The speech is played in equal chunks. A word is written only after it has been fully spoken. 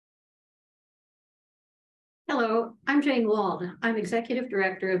Hello, I'm Jane Wald. I'm Executive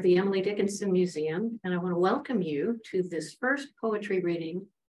Director of the Emily Dickinson Museum, and I want to welcome you to this first poetry reading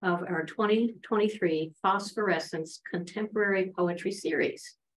of our 2023 Phosphorescence Contemporary Poetry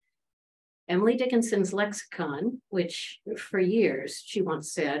Series. Emily Dickinson's lexicon, which for years, she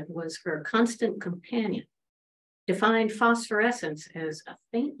once said, was her constant companion, defined phosphorescence as a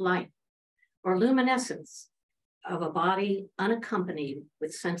faint light or luminescence of a body unaccompanied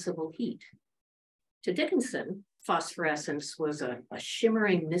with sensible heat. To Dickinson, phosphorescence was a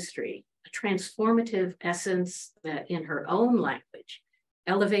shimmering mystery, a transformative essence that in her own language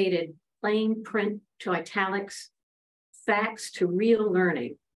elevated plain print to italics, facts to real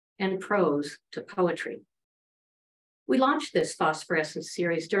learning, and prose to poetry. We launched this phosphorescence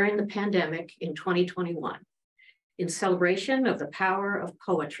series during the pandemic in 2021 in celebration of the power of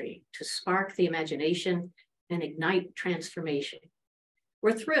poetry to spark the imagination and ignite transformation.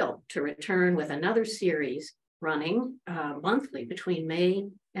 We're thrilled to return with another series running monthly between May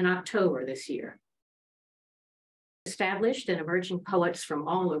and October this year. Established and emerging poets from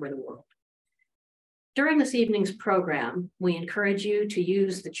all over the world. During this evening's program, we encourage you to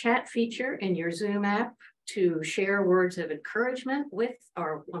use the chat feature in your Zoom app to share words of encouragement with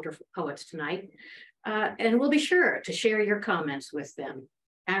our wonderful poets tonight. And we'll be sure to share your comments with them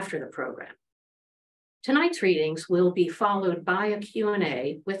after the program. Tonight's readings will be followed by a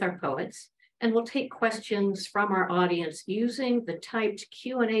Q&A with our poets, and we'll take questions from our audience using the typed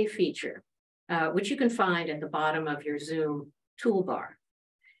Q&A feature, which you can find at the bottom of your Zoom toolbar.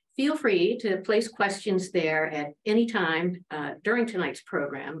 Feel free to place questions there at any time during tonight's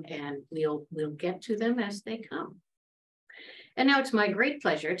program, and we'll get to them as they come. And now it's my great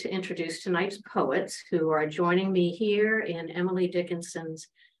pleasure to introduce tonight's poets who are joining me here in Emily Dickinson's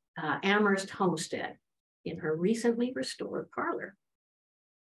Amherst Homestead in her recently restored parlor.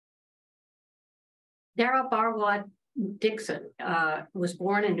 Dara Barrois Dixon was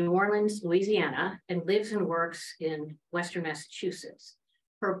born in New Orleans, Louisiana, and lives and works in Western Massachusetts.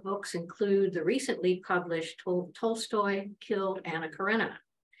 Her books include the recently published Tolstoy Killed Anna Karenina,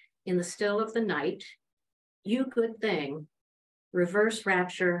 In the Still of the Night, You Good Thing, Reverse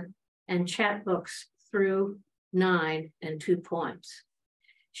Rapture, and Chatbooks Through 9 and 2 Poems.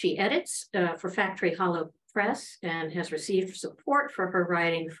 She edits for Factory Hollow Press and has received support for her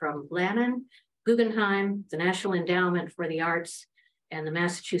writing from Lannan, Guggenheim, the National Endowment for the Arts, and the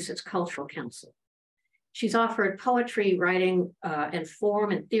Massachusetts Cultural Council. She's offered poetry, writing, and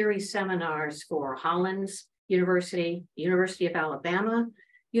form and theory seminars for Hollins University, University of Alabama,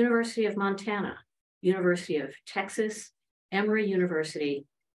 University of Montana, University of Texas, Emory University,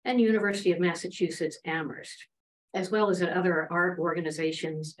 and University of Massachusetts Amherst, as well as at other art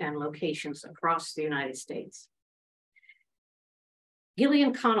organizations and locations across the United States.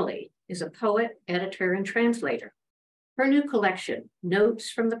 Gillian Conoley is a poet, editor, and translator. Her new collection,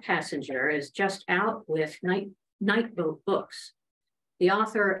 Notes from the Passenger, is just out with Nightboat Books. The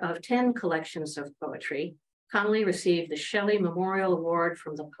author of 10 collections of poetry, Conoley received the Shelley Memorial Award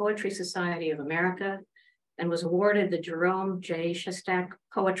from the Poetry Society of America and was awarded the Jerome J. Shestak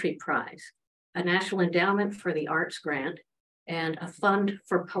Poetry Prize, a National Endowment for the Arts grant, and a Fund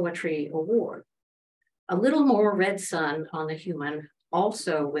for Poetry award. A Little More Red Sun on the Human,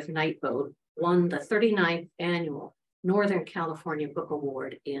 also with Nightboat, won the 39th Annual Northern California Book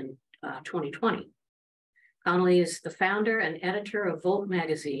Award in 2020. Conoley is the founder and editor of Volt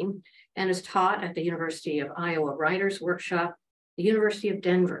magazine and is taught at the University of Iowa Writers Workshop, the University of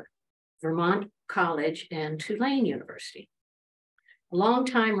Denver, Vermont College, and Tulane University. A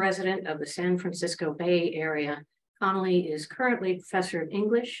longtime resident of the San Francisco Bay Area, Conoley is currently professor of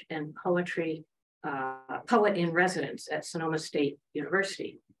English and poetry, poet in residence at Sonoma State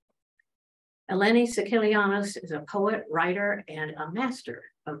University. Eleni Sikelianos is a poet, writer, and a master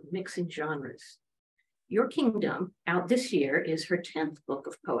of mixing genres. Your Kingdom, out this year, is her 10th book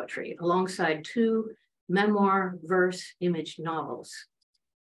of poetry, alongside 2 memoir verse image novels.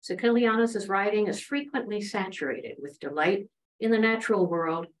 Sikelianos' writing is frequently saturated with delight in the natural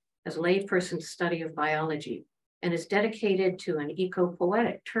world as a layperson's study of biology, and is dedicated to an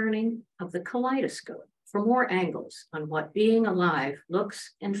eco-poetic turning of the kaleidoscope for more angles on what being alive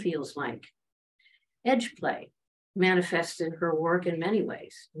looks and feels like. Edgeplay manifested her work in many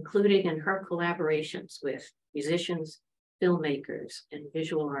ways, including in her collaborations with musicians, filmmakers, and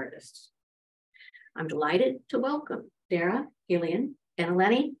visual artists. I'm delighted to welcome Dara, Gillian, and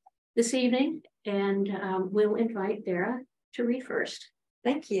Eleni this evening, and we'll invite Dara to read first.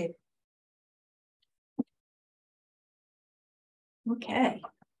 Thank you. Okay.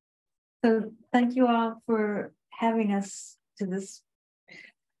 So thank you all for having us to this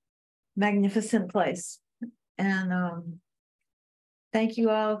magnificent place. And thank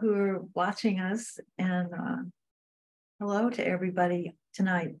you all who are watching us, and hello to everybody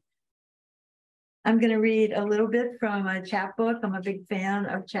tonight. I'm going to read a little bit from a chapbook. I'm a big fan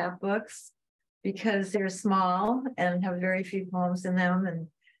of chapbooks because they're small and have very few poems in them and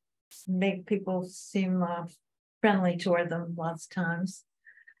make people seem friendly toward them lots of times.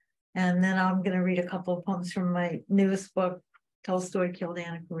 And then I'm going to read a couple of poems from my newest book, Tolstoy Killed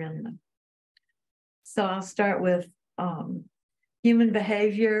Anna Karenina. So I'll start with human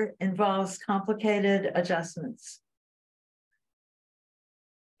behavior involves complicated adjustments.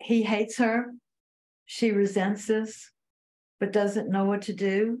 He hates her. She resents this, but doesn't know what to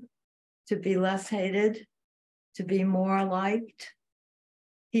do to be less hated, to be more liked.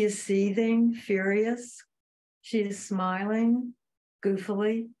 He is seething, furious. She is smiling,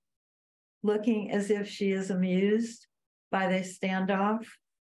 goofily, looking as if she is amused by their standoff.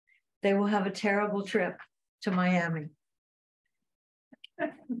 They will have a terrible trip to Miami.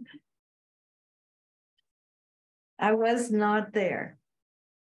 I was not there.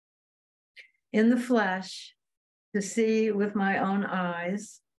 In the flesh, to see with my own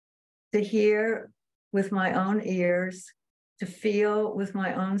eyes, to hear with my own ears, to feel with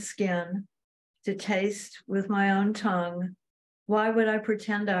my own skin, to taste with my own tongue. Why would I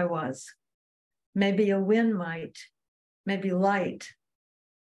pretend I was? Maybe a wind might, maybe light,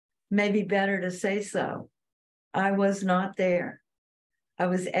 maybe better to say so. I was not there. I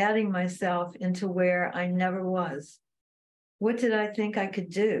was adding myself into where I never was. What did I think I could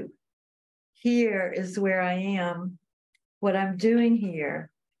do? Here is where I am. What I'm doing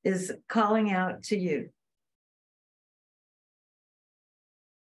here is calling out to you.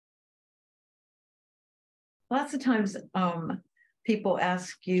 Lots of times people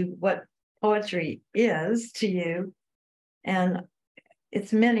ask you what poetry is to you, and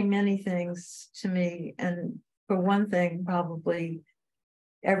it's many, many things to me. And for one thing, probably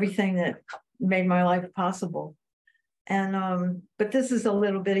everything that made my life possible. And but this is a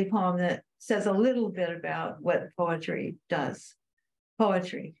little bitty poem that says a little bit about what poetry does.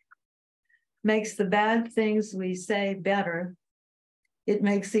 Poetry makes the bad things we say better. It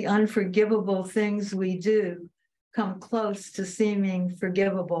makes the unforgivable things we do come close to seeming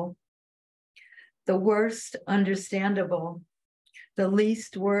forgivable. The worst understandable, the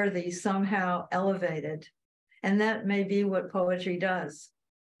least worthy somehow elevated. And that may be what poetry does.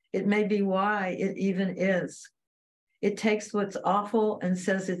 It may be why it even is. It takes what's awful and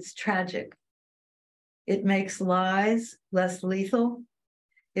says it's tragic. It makes lies less lethal.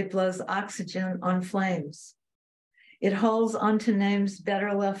 It blows oxygen on flames. It holds onto names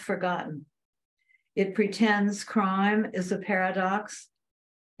better left forgotten. It pretends crime is a paradox.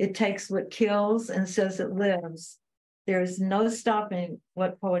 It takes what kills and says it lives. There is no stopping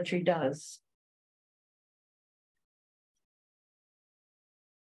what poetry does.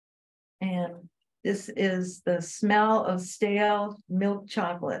 And this is the smell of stale milk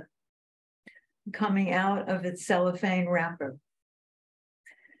chocolate coming out of its cellophane wrapper.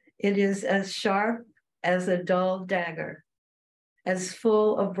 It is as sharp as a dull dagger, as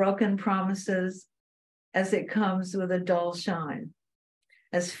full of broken promises as it comes with a dull shine,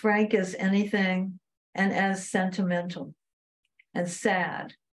 as frank as anything and as sentimental and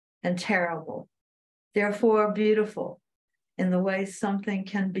sad and terrible, therefore beautiful in the way something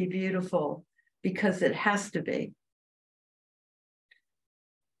can be beautiful because it has to be.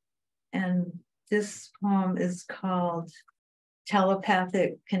 And this poem is called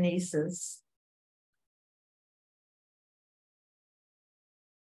Telepathic Kinesis.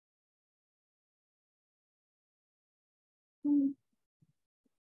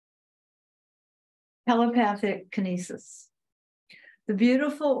 Telepathic Kinesis. The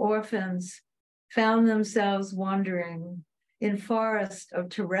beautiful orphans found themselves wandering in forest of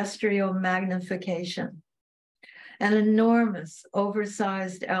terrestrial magnification. An enormous,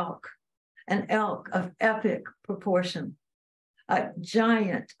 oversized elk, an elk of epic proportion, a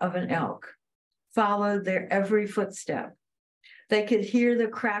giant of an elk, followed their every footstep. They could hear the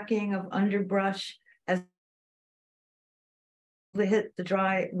cracking of underbrush as they hit the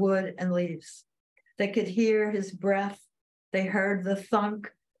dry wood and leaves. They could hear his breath. They heard the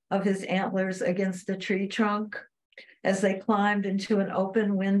thunk of his antlers against a tree trunk as they climbed into an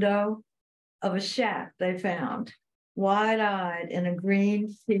open window of a shack they found, wide-eyed in a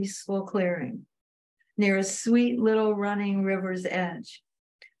green, peaceful clearing near a sweet little running river's edge.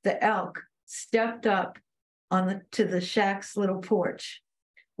 The elk stepped up to the shack's little porch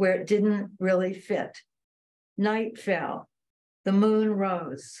where it didn't really fit. Night fell. The moon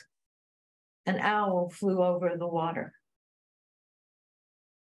rose. An owl flew over the water.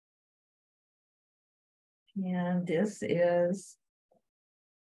 And this is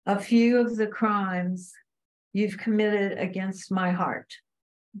a few of the crimes you've committed against my heart.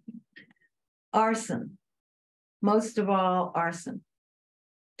 Arson, most of all, arson.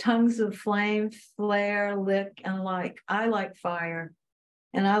 Tongues of flame, flare, lick, and like. I like fire,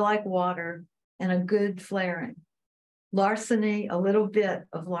 and I like water, and a good flaring. Larceny, a little bit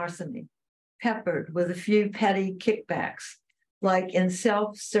of larceny, peppered with a few petty kickbacks, like in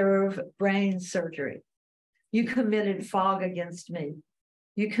self-serve brain surgery. You committed fog against me.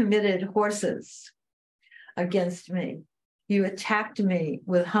 You committed horses against me. You attacked me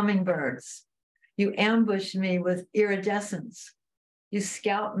with hummingbirds. You ambushed me with iridescence. You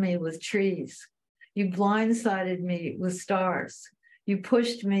scalped me with trees. You blindsided me with stars. You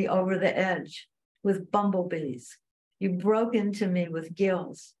pushed me over the edge with bumblebees. You broke into me with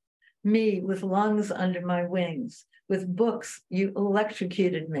gills, me with lungs under my wings. With books, you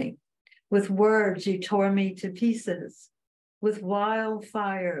electrocuted me. With words, you tore me to pieces. With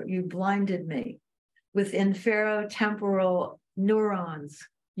wildfire, you blinded me. With inferotemporal neurons,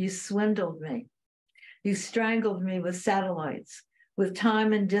 you swindled me. You strangled me with satellites. With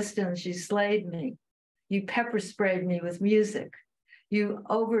time and distance, you slayed me. You pepper sprayed me with music. You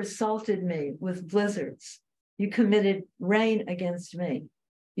oversalted me with blizzards. You committed rain against me.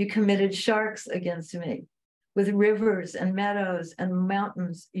 You committed sharks against me. With rivers and meadows and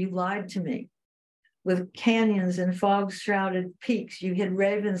mountains, you lied to me. With canyons and fog-shrouded peaks, you hid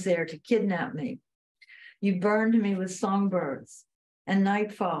ravens there to kidnap me. You burned me with songbirds and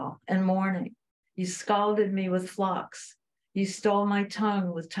nightfall and morning. You scalded me with flocks. You stole my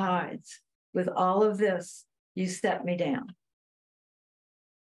tongue with tides. With all of this, you set me down.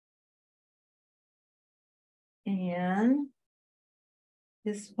 And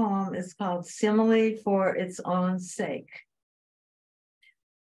this poem is called Simile for Its Own Sake.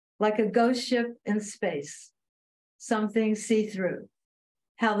 Like a ghost ship in space, something see-through,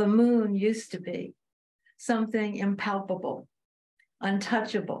 how the moon used to be, something impalpable,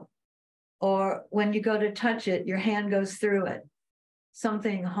 untouchable, or when you go to touch it, your hand goes through it,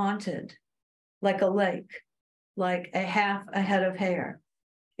 something haunted, like a lake, like a half a head of hair.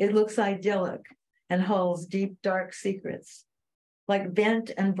 It looks idyllic and holds deep, dark secrets, like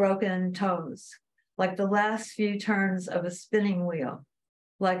bent and broken toes, like the last few turns of a spinning wheel,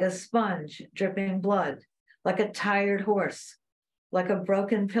 like a sponge dripping blood, like a tired horse, like a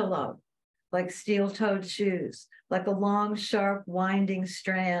broken pillow, like steel-toed shoes, like a long, sharp, winding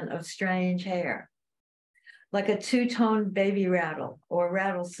strand of strange hair, like a two-toned baby rattle or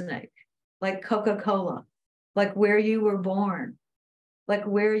rattlesnake, like Coca-Cola, like where you were born, like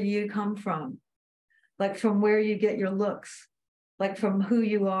where you come from, like from where you get your looks, like from who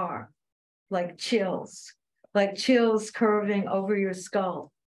you are, like chills curving over your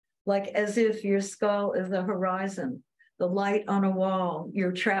skull, like as if your skull is the horizon, the light on a wall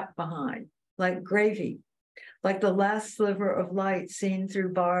you're trapped behind, like gravy, like the last sliver of light seen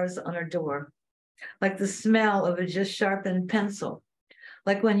through bars on a door, like the smell of a just sharpened pencil,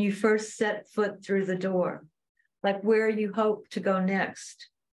 like when you first set foot through the door, like where you hope to go next,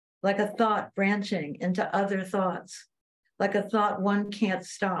 like a thought branching into other thoughts, like a thought one can't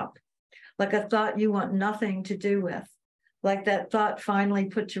stop, like a thought you want nothing to do with, like that thought finally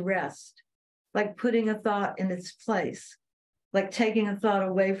put to rest, like putting a thought in its place, like taking a thought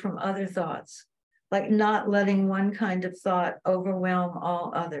away from other thoughts, like not letting one kind of thought overwhelm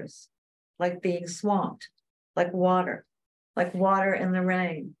all others, like being swamped, like water in the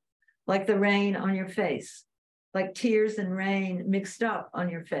rain on your face, like tears and rain mixed up on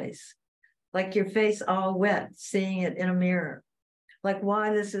your face, like your face all wet, seeing it in a mirror, like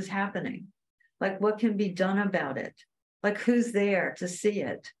why this is happening, like what can be done about it, like who's there to see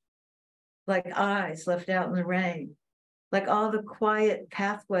it, like eyes left out in the rain, like all the quiet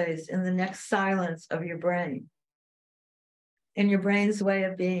pathways in the next silence of your brain, in your brain's way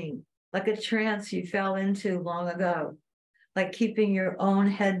of being, like a trance you fell into long ago, like keeping your own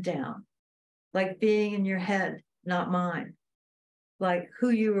head down, like being in your head, not mine, like who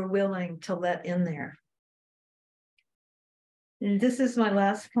you were willing to let in there. And this is my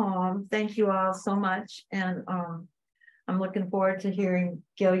last poem. Thank you all so much. And I'm looking forward to hearing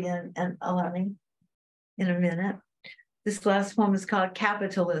Gillian and Eleni in a minute. This last poem is called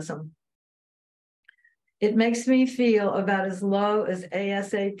Capitalism. It makes me feel about as low as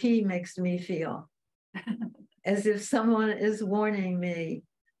ASAP makes me feel, as if someone is warning me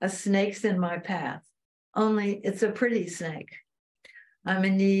a snake's in my path, only it's a pretty snake. I'm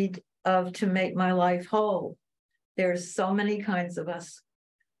in need of to make my life whole. There's so many kinds of us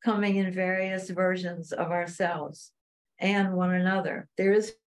coming in various versions of ourselves and one another. There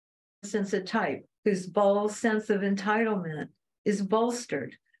is instance, a type whose bold sense of entitlement is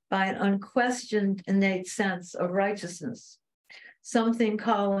bolstered by an unquestioned innate sense of righteousness, something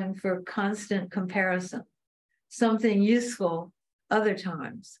calling for constant comparison, something useful other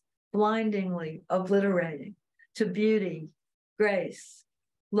times, blindingly obliterating to beauty, grace,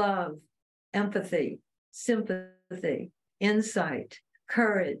 love, empathy, sympathy, insight,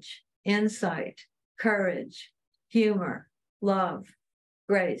 courage, humor, love,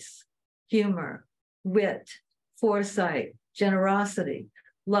 grace, humor, wit, foresight, generosity,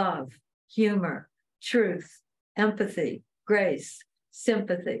 love, humor, truth, empathy, grace,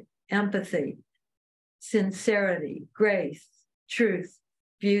 sympathy, empathy, sincerity, grace, truth,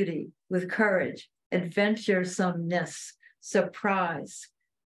 beauty, with courage, adventuresomeness, surprise,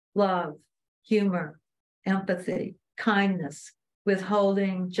 love, humor, empathy, kindness,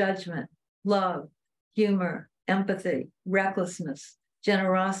 withholding judgment, love, humor, empathy, recklessness,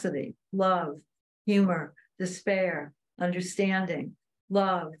 generosity, love, humor, despair, understanding,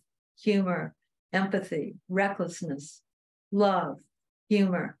 love, humor, empathy, recklessness, love,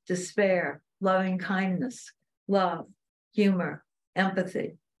 humor, despair, loving kindness, love, humor,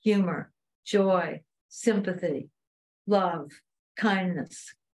 empathy, humor, joy, sympathy, love,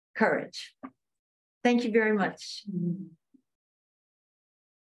 kindness, courage. Thank you very much.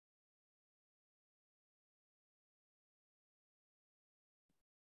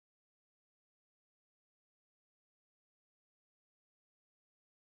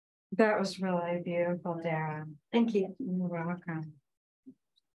 That was really beautiful, Dara. Thank you. You're welcome.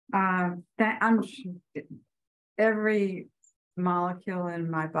 Every molecule in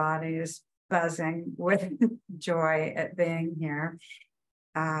my body is buzzing with joy at being here.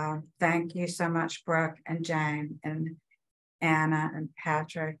 Thank you so much, Brooke and Jane and Anna and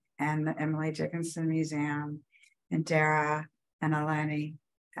Patrick and the Emily Dickinson Museum and Dara and Eleni.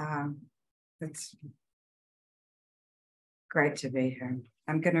 It's great to be here.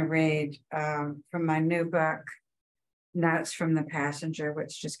 I'm going to read from my new book, Notes from the Passenger,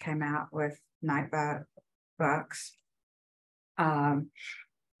 which just came out with Nightboat Books. And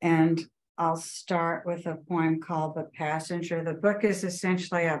I'll start with a poem called The Passenger. The book is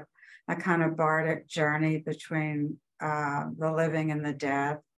essentially a kind of bardic journey between the living and the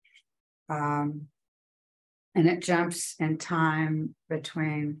dead. And it jumps in time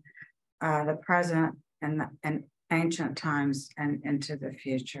between the present and ancient times and into the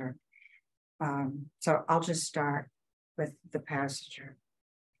future. So I'll just start with The Passenger.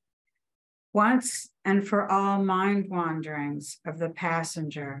 Once and for all mind wanderings of the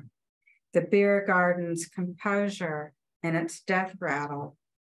passenger, the beer garden's composure in its death rattle,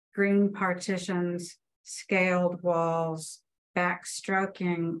 green partitions, scaled walls,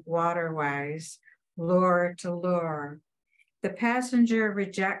 backstroking waterways, lure to lure. The passenger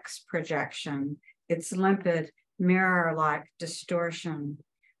rejects projection, its limpid, mirror-like distortion,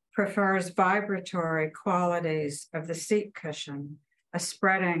 prefers vibratory qualities of the seat cushion, a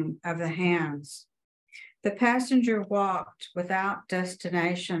spreading of the hands. The passenger walked without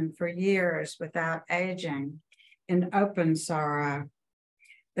destination for years without aging, in open sorrow,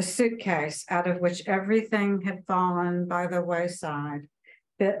 a suitcase out of which everything had fallen by the wayside,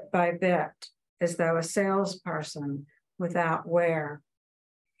 bit by bit, as though a salesperson without wear.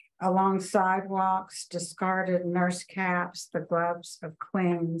 Along sidewalks, discarded nurse caps, the gloves of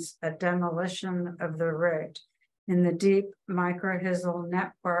queens, a demolition of the root. In the deep mycorrhizal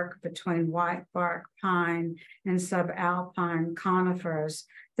network between white bark pine and subalpine conifers,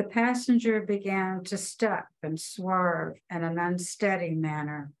 the passenger began to step and swerve in an unsteady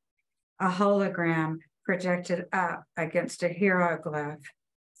manner. A hologram projected up against a hieroglyph,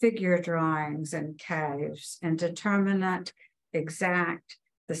 figure drawings in caves, indeterminate, exact,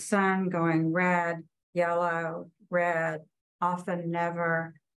 the sun going red, yellow, red, often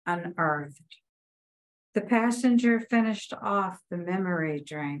never unearthed. The passenger finished off the memory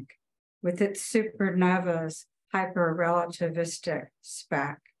drink with its supernova's hyper-relativistic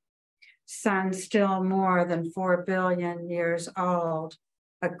speck. Sun still more than 4 billion years old,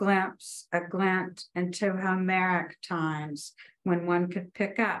 a glimpse, a glint into Homeric times when one could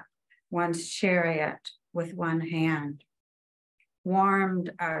pick up one's chariot with one hand.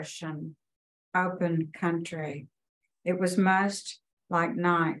 Warmed ocean, open country. It was most like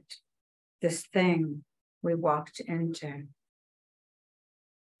night, this thing we walked into.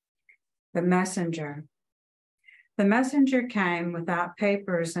 The messenger. The messenger came without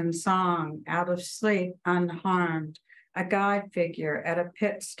papers and song, out of sleep, unharmed, a guide figure at a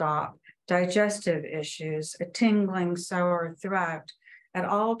pit stop, digestive issues, a tingling sore throat. At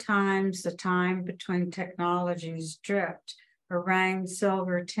all times, the time between technologies dripped a rain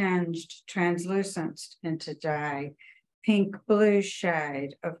silver tinged translucence into day, pink blue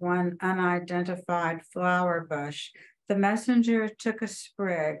shade of one unidentified flower bush. The messenger took a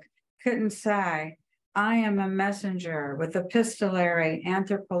sprig, couldn't say, I am a messenger with epistolary,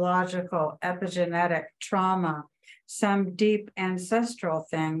 anthropological, epigenetic trauma. Some deep ancestral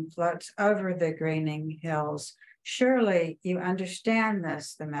thing floats over the greening hills. Surely you understand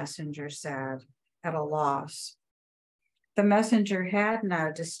this, the messenger said, at a loss. The messenger had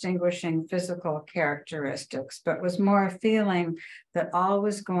no distinguishing physical characteristics, but was more a feeling that all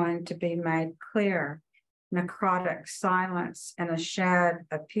was going to be made clear. Necrotic silence in a shed,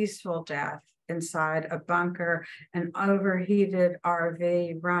 a peaceful death inside a bunker, an overheated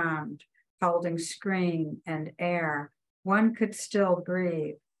RV roamed, holding screen and air. One could still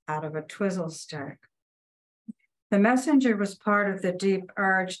breathe out of a twizzle stick. The messenger was part of the deep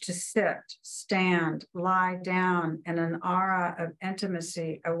urge to sit, stand, lie down in an aura of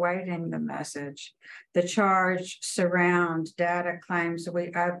intimacy awaiting the message. The charged surround data claims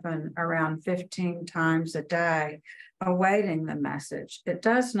we open around 15 times a day, awaiting the message. It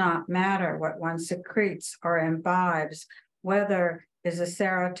does not matter what one secretes or imbibes, whether is a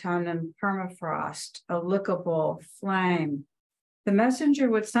serotonin permafrost, a lookable flame. The messenger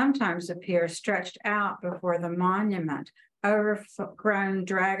would sometimes appear stretched out before the monument, overgrown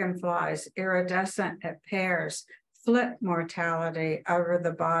dragonflies iridescent at pairs, flit mortality over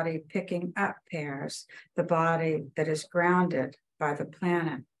the body picking up pairs, the body that is grounded by the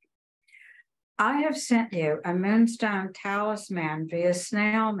planet. I have sent you a moonstone talisman via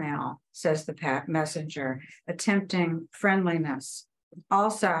snail mail, says the messenger, attempting friendliness.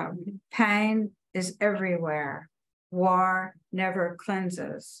 Also, pain is everywhere. War never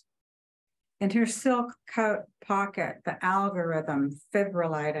cleanses. In her silk coat pocket, the algorithm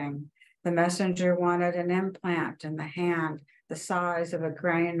fibrillating. The messenger wanted an implant in the hand the size of a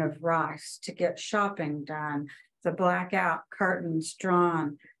grain of rice to get shopping done, the blackout curtains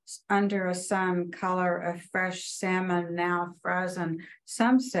drawn under a sun color of fresh salmon now frozen.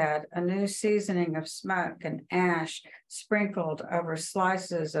 Some said a new seasoning of smoke and ash sprinkled over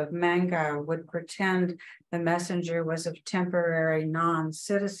slices of mango would pretend the messenger was of temporary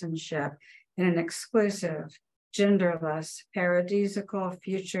non-citizenship in an exclusive, genderless, paradisical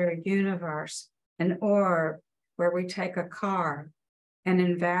future universe, an orb where we take a car, an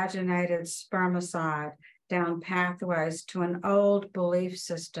invaginated spermicide, down pathways to an old belief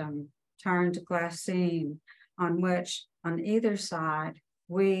system turned glassine, on which, on either side,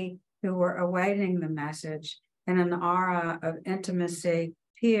 we who were awaiting the message in an aura of intimacy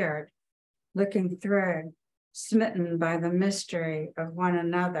peered, looking through, smitten by the mystery of one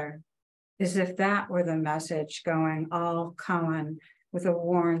another, as if that were the message going all Cohen with a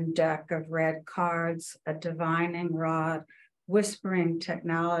worn deck of red cards, a divining rod, whispering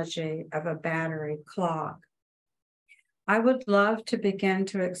technology of a battery clock. I would love to begin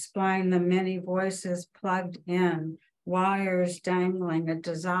to explain the many voices plugged in, wires dangling, a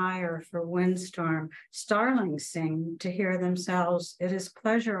desire for windstorm. Starlings sing to hear themselves. It is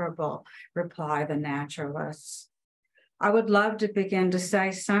pleasurable, reply the naturalists. I would love to begin to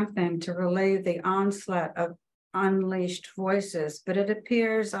say something to relieve the onslaught of unleashed voices, but it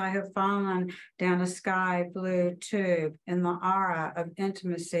appears I have fallen down a sky blue tube in the aura of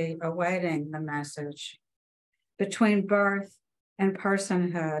intimacy awaiting the message. Between birth and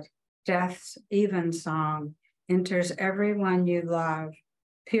personhood, death's evensong enters everyone you love,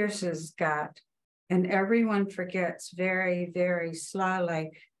 pierces gut, and everyone forgets very, very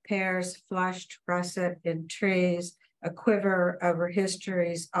slowly, pears flushed russet in trees, a quiver over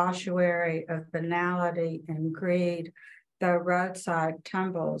history's ossuary of banality and greed, though roadside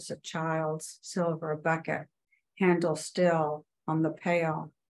tumbles a child's silver bucket, handle still on the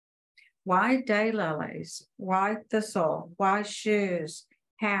pail. Why daylilies? Why thistle? Why shoes,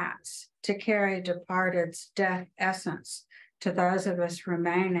 hats to carry departed's death essence to those of us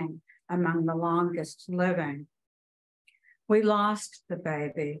remaining among the longest living? We lost the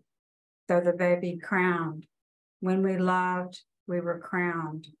baby, though the baby crowned. When we loved, we were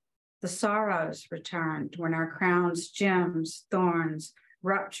crowned. The sorrows returned when our crown's gems, thorns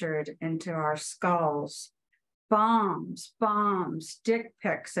ruptured into our skulls. Bombs, dick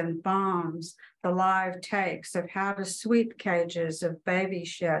pics and bombs, the live takes of how to sweep cages of baby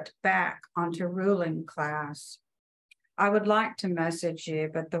shit back onto ruling class. I would like to message you,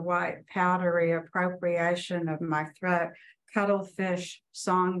 but the white powdery appropriation of my throat, cuttlefish,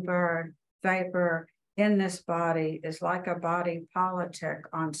 songbird, vapor in this body is like a body politic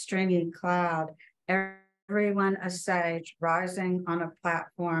on stringy cloud. Every everyone a sage rising on a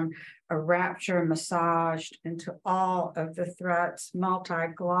platform, a rapture massaged into all of the threats,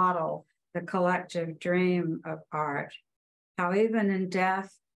 multiglottal, the collective dream of art. How even in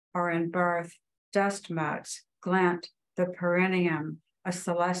death or in birth, dust motes glint the perineum, a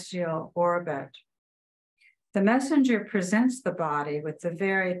celestial orbit. The messenger presents the body with the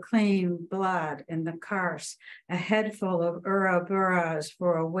very clean blood in the curse, a head full of Ouroboros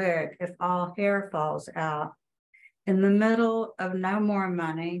for a wig if all hair falls out. In the middle of no more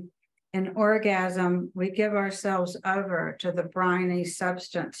money, in orgasm, we give ourselves over to the briny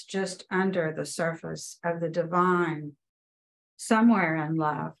substance just under the surface of the divine. Somewhere in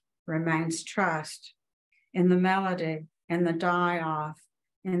love remains trust, in the melody, in the die-off,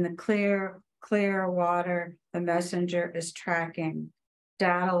 in the clear water the messenger is tracking,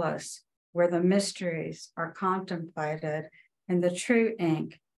 dataless, where the mysteries are contemplated, in the true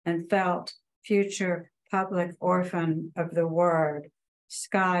ink and felt future public orphan of the word,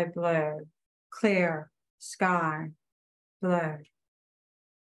 sky blue, clear sky blue.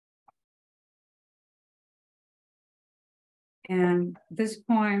 And this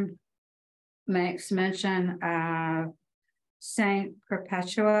poem makes mention of Saint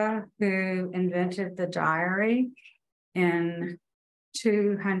Perpetua, who invented the diary in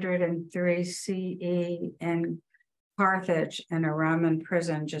 203 CE in Carthage in a Roman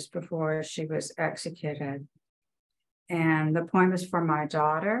prison just before she was executed. And the poem is for my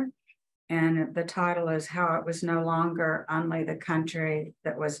daughter, and the title is How It Was No Longer Only the Country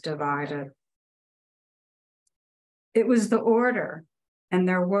That Was Divided. It was the order and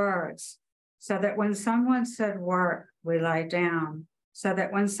their words, so that when someone said work, we lay down, so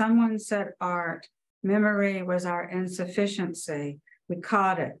that when someone said art, memory was our insufficiency. We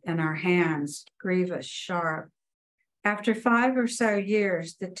caught it in our hands, grievous, sharp. After 5 or so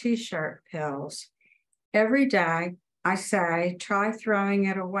years, the t-shirt pills. Every day, I say, try throwing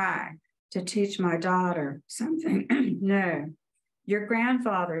it away to teach my daughter something new. Your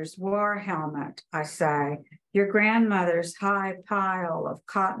grandfather's war helmet, I say, your grandmother's high pile of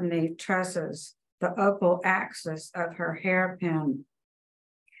cottony tresses, the opal axis of her hairpin,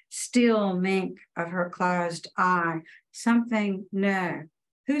 steel mink of her closed eye, something new.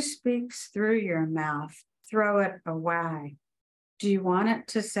 Who speaks through your mouth? Throw it away. Do you want it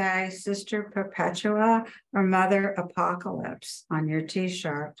to say Sister Perpetua or Mother Apocalypse on your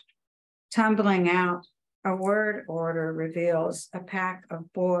t-shirt? Tumbling out, a word order reveals a pack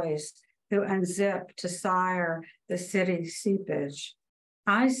of boys who unzip to sire the city seepage.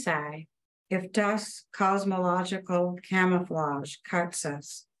 I say, if dusk's cosmological camouflage cuts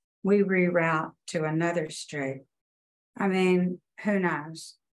us, we reroute to another street. I mean, who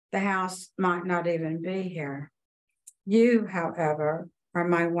knows? The house might not even be here. You, however, are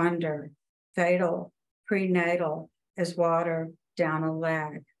my wonder, fatal, prenatal as water down a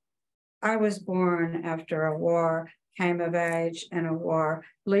leg. I was born after a war, came of age in a war,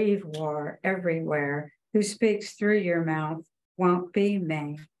 leave war everywhere. Who speaks through your mouth won't be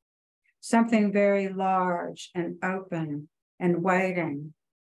me. Something very large and open and waiting.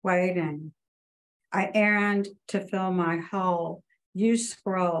 I errand to fill my hole. You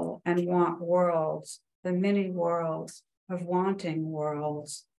scroll and want worlds, the many worlds of wanting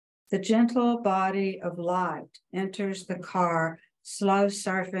worlds. The gentle body of light enters the car, slow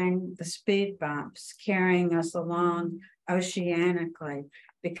surfing the speed bumps, carrying us along oceanically.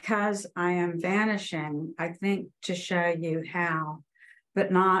 Because I am vanishing, I think to show you how,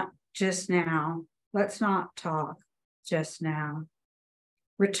 but not just now. Let's not talk just now.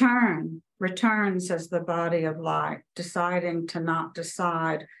 Return, says the body of light, deciding to not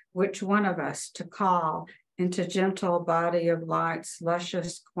decide which one of us to call into gentle body of light's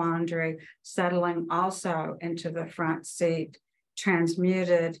luscious quandary, settling also into the front seat,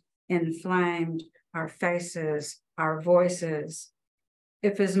 transmuted, inflamed, our faces, our voices.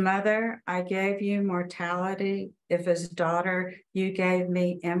 If as mother, I gave you mortality, if as daughter, you gave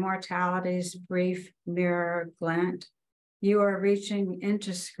me immortality's brief mirror glint, you are reaching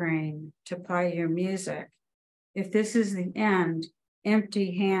into screen to play your music. If this is the end,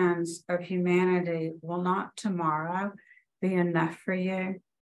 empty hands of humanity, will not tomorrow be enough for you?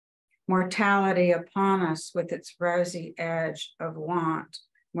 Mortality upon us with its rosy edge of want,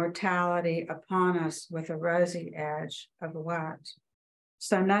 mortality upon us with a rosy edge of what?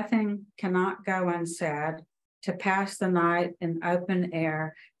 So nothing cannot go unsaid. To pass the night in open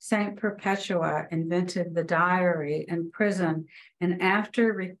air, Saint Perpetua invented the diary in prison, and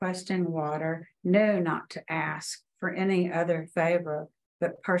after requesting water, knew not to ask for any other favor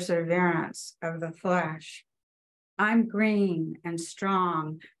but perseverance of the flesh. I'm green and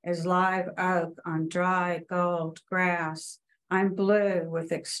strong as live oak on dry gold grass. I'm blue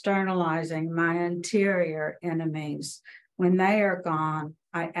with externalizing my interior enemies. When they are gone,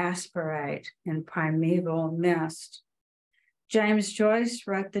 I aspirate in primeval mist. James Joyce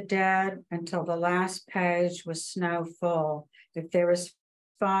wrote the dead until the last page was snow full. If there is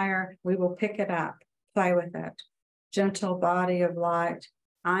fire, we will pick it up, play with it. Gentle body of light,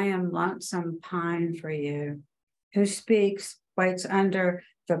 I am lonesome pine for you. Who speaks waits under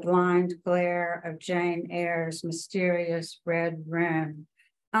the blind glare of Jane Eyre's mysterious red room.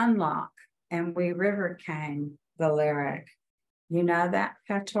 Unlock, and we river came, the lyric. You know that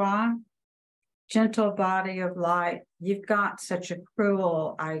patois? Gentle body of light, you've got such a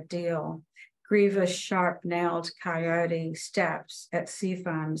cruel ideal. Grievous sharp-nailed coyote steps at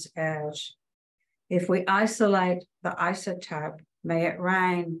seafoam's edge. If we isolate the isotope, may it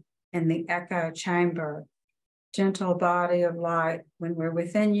rain in the echo chamber. Gentle body of light, when we're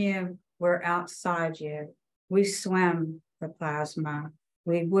within you, we're outside you. We swim the plasma.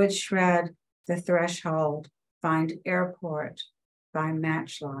 We would shred the threshold, find airport by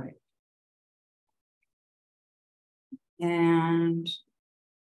matchlight. And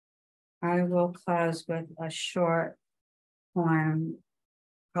I will close with a short poem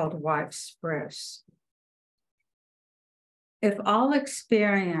called White Spruce. If all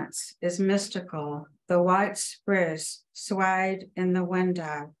experience is mystical, the white spruce swayed in the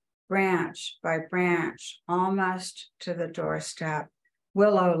window, branch by branch, almost to the doorstep,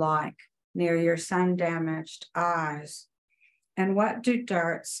 willow-like near your sun-damaged eyes. And what do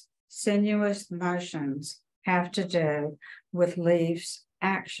dirt's sinuous motions have to do with leaves'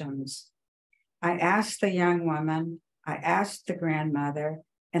 actions? I asked the young woman, I asked the grandmother,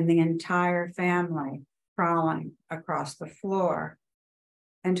 and the entire family crawling across the floor.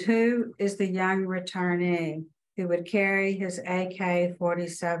 And who is the young returnee who would carry his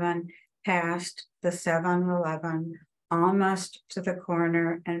AK-47 past the 7-Eleven, almost to the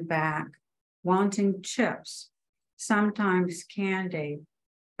corner and back, wanting chips, sometimes candy,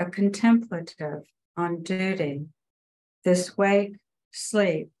 a contemplative on duty? This wake,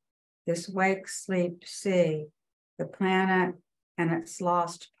 sleep, see, the planet and its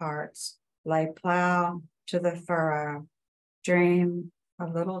lost parts lay plow to the furrow, dream a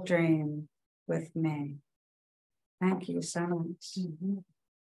little dream with me. Thank you so much.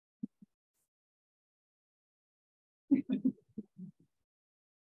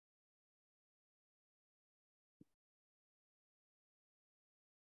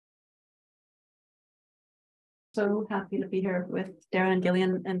 So happy to be here with Dara and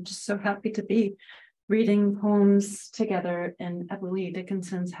Gillian, and just so happy to be reading poems together in Emily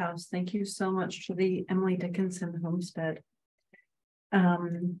Dickinson's house. Thank you so much to the Emily Dickinson Homestead.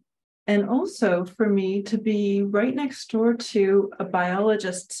 And also for me to be right next door to a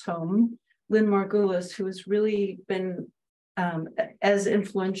biologist's home, Lynn Margulis, who has really been as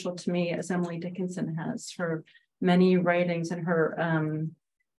influential to me as Emily Dickinson has. Her many writings and her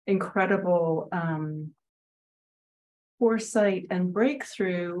incredible foresight and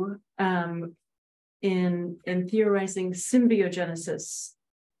breakthrough in theorizing symbiogenesis,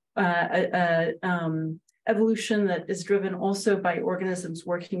 evolution that is driven also by organisms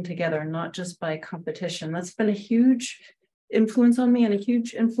working together, not just by competition. That's been a huge influence on me and a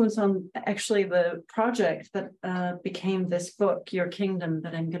huge influence on actually the project that became this book, Your Kingdom,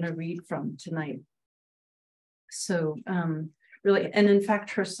 that I'm going to read from tonight. So really, and in fact,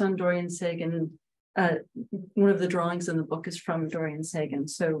 her son, Dorian Sagan, one of the drawings in the book is from Dorian Sagan.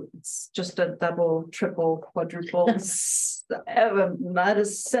 So it's just a double, triple, quadruple, that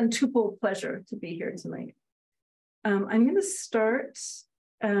is centuple pleasure to be here tonight. I'm going to start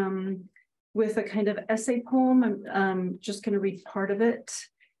with a kind of essay poem. I'm just going to read part of it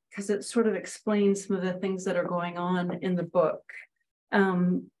because it sort of explains some of the things that are going on in the book.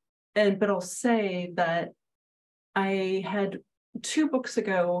 But I'll say that I had 2 books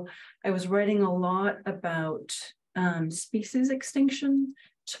ago, I was writing a lot about species extinction.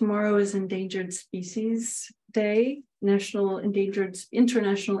 Tomorrow is Endangered Species Day, International Endangered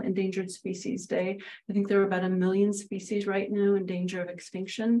Species Day. I think there are about 1 million species right now in danger of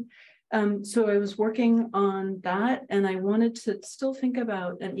extinction. So I was working on that, and I wanted to still think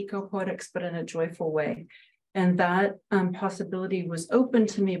about an eco-poetics, but in a joyful way. And that possibility was open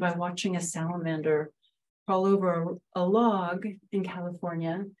to me by watching a salamander crawl over a log in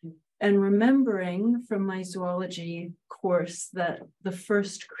California, and remembering from my zoology course that the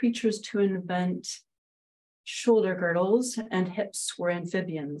first creatures to invent shoulder girdles and hips were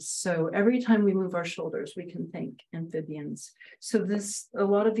amphibians. So every time we move our shoulders, we can think amphibians. So a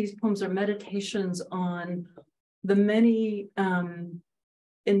lot of these poems are meditations on the many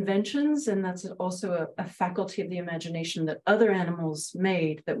inventions, and that's also a faculty of the imagination that other animals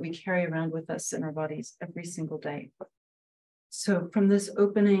made that we carry around with us in our bodies every single day. So from this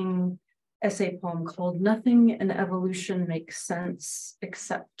opening essay poem called Nothing in Evolution Makes Sense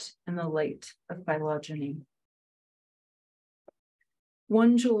Except in the Light of Phylogeny.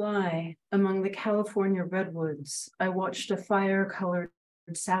 One July, among the California redwoods, I watched a fire-colored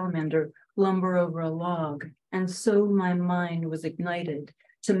salamander lumber over a log, and so my mind was ignited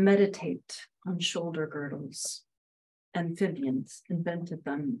to meditate on shoulder girdles. Amphibians invented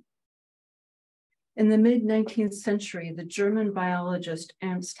them. In the mid-19th century, the German biologist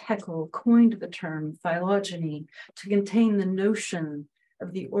Ernst Haeckel coined the term phylogeny to contain the notion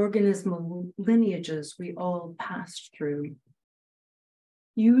of the organismal lineages we all passed through.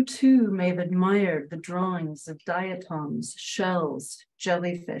 You too may have admired the drawings of diatoms, shells,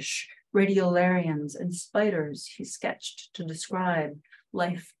 jellyfish, radiolarians, and spiders he sketched to describe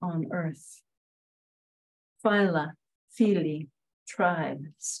life on Earth. Phyla, phili, tribe,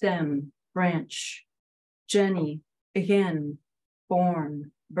 stem, branch, Jenny, again,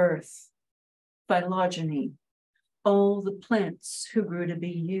 born, birth, phylogeny, all the plants who grew to be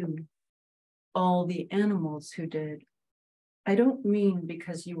you, all the animals who did. I don't mean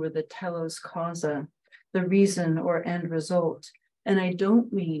because you were the telos causa, the reason or end result, and I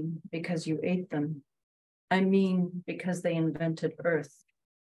don't mean because you ate them. I mean because they invented Earth.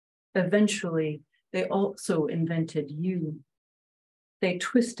 Eventually, they also invented you. They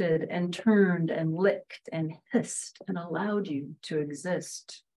twisted and turned and licked and hissed and allowed you to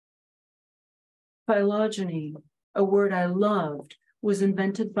exist. Phylogeny, a word I loved, was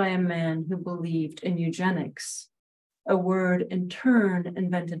invented by a man who believed in eugenics. A word in turn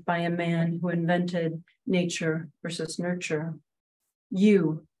invented by a man who invented nature versus nurture.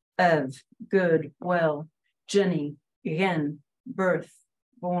 You, Ev, good, well, Jenny, again, birth,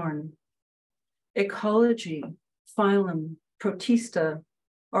 born. Ecology, phylum, protista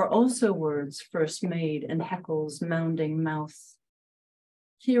are also words first made in Haeckel's mounding mouth.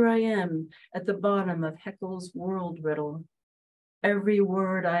 Here I am at the bottom of Haeckel's world riddle. Every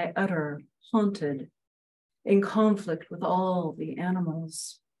word I utter haunted, in conflict with all the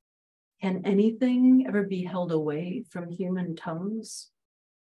animals. Can anything ever be held away from human tongues?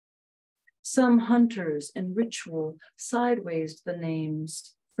 Some hunters in ritual sideways the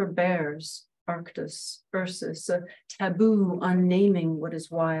names for bears, Arctus, Ursus, a taboo on naming what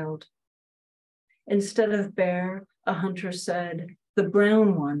is wild. Instead of bear, a hunter said, the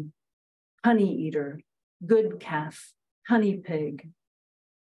brown one, honey eater, good calf, honey pig.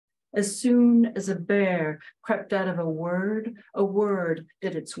 As soon as a bear crept out of a word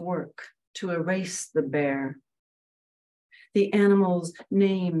did its work to erase the bear. The animals'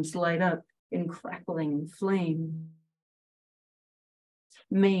 names light up in crackling flame.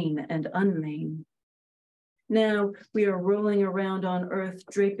 Main and unmain. Now we are rolling around on Earth,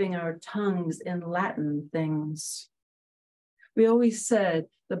 draping our tongues in Latin things. We always said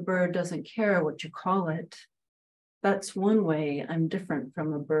the bird doesn't care what you call it. That's one way I'm different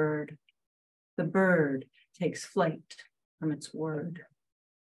from a bird. The bird takes flight from its word.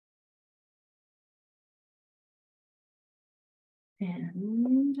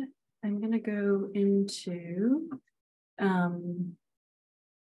 And I'm going to go into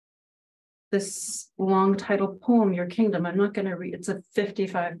this long title poem, Your Kingdom. I'm not going to read, it's a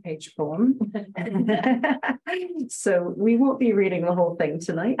 55-page poem. So we won't be reading the whole thing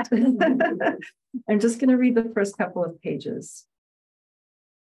tonight. I'm just going to read the first couple of pages.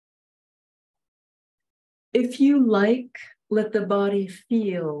 If you like, let the body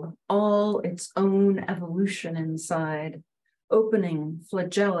feel all its own evolution inside, opening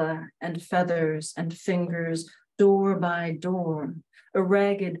flagella and feathers and fingers door by door, a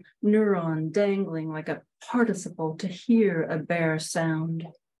ragged neuron dangling like a participle to hear a bare sound.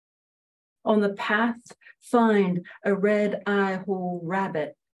 On the path, find a red eye-hole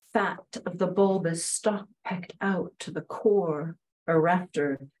rabbit, fat of the bulbous stalk pecked out to the core. A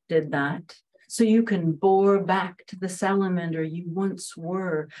raptor did that. So you can bore back to the salamander you once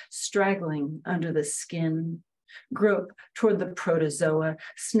were, straggling under the skin. Grope toward the protozoa,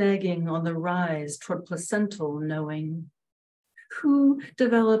 snagging on the rise toward placental knowing. Who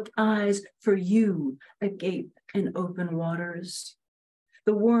developed eyes for you, agape in open waters?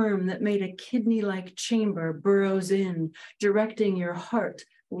 The worm that made a kidney-like chamber burrows in, directing your heart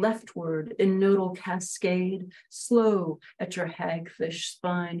leftward in nodal cascade, slow at your hagfish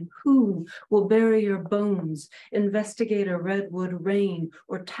spine. Who will bury your bones, investigate a redwood rain,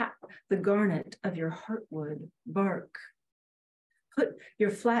 or tap the garnet of your heartwood bark? Put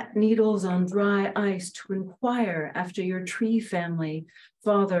your flat needles on dry ice to inquire after your tree family,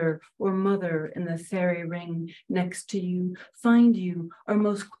 father or mother in the fairy ring next to you, find you are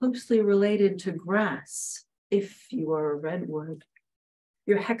most closely related to grass, if you are a redwood.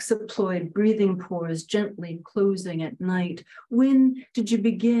 Your hexaploid breathing pores gently closing at night. When did you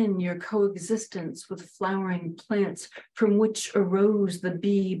begin your coexistence with flowering plants from which arose the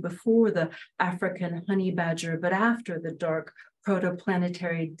bee before the African honey badger, but after the dark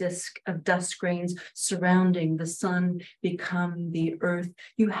protoplanetary disk of dust grains surrounding the sun become the earth?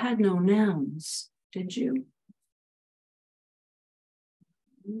 You had no nouns, did you?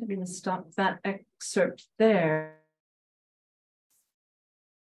 I'm going to stop that excerpt there.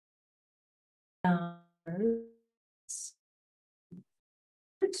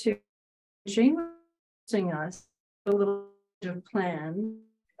 To changing us a little bit of plan.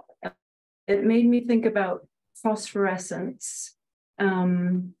 It made me think about phosphorescence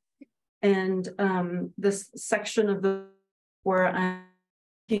and this section of the where I'm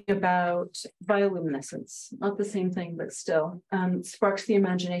thinking about bioluminescence, not the same thing, but still sparks the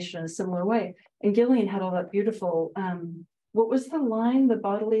imagination in a similar way. And Gillian had all that beautiful, what was the line, the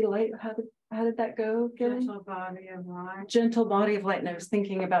bodily light? How did that go, Gillian? Gentle body of light. Gentle body of light. And I was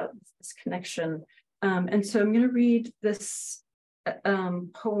thinking about this connection. And so I'm going to read this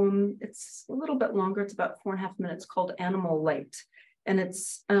poem. It's a little bit longer. It's about 4.5 minutes, called Animal Light. And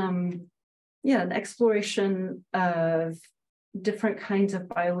it's, an exploration of different kinds of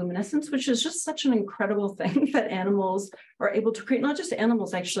bioluminescence, which is just such an incredible thing that animals are able to create. Not just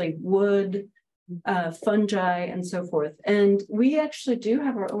animals, actually, wood, fungi, and so forth. And we actually do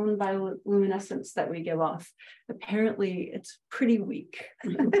have our own bioluminescence that we give off. Apparently, it's pretty weak.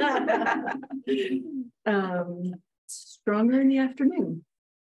 Stronger in the afternoon.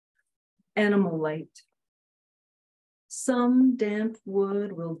 Animal light. Some damp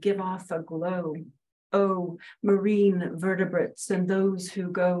wood will give off a glow. Oh, marine vertebrates and those who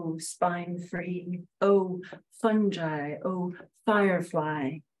go spine free. Oh, fungi. Oh,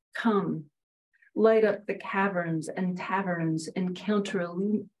 firefly. Come. Light up the caverns and taverns in counter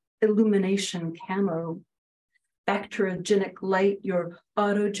illumination camo. Bacteriogenic light, your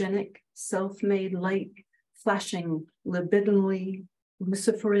autogenic self-made light, flashing libidinally,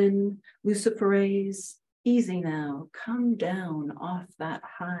 luciferase. Easy now, come down off that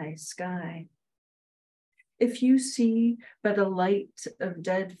high sky. If you see but a light of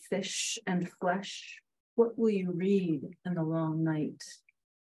dead fish and flesh, what will you read in the long night?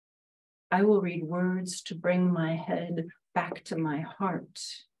 I will read words to bring my head back to my heart.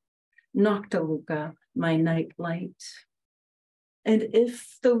 Noctiluca, my night light. And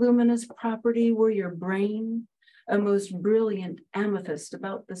if the luminous property were your brain, a most brilliant amethyst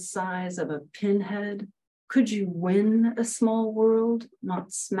about the size of a pinhead, could you win a small world,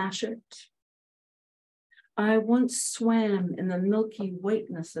 not smash it? I once swam in the milky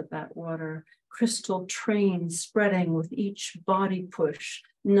whiteness of that water, crystal trains spreading with each body push,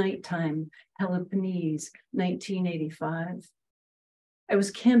 nighttime, Peloponnese, 1985. I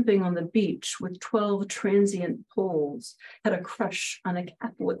was camping on the beach with 12 transient Poles, had a crush on a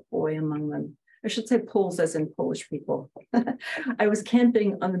Catholic boy among them. I should say Poles as in Polish people. I was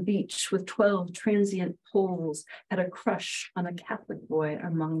camping on the beach with 12 transient Poles, had a crush on a Catholic boy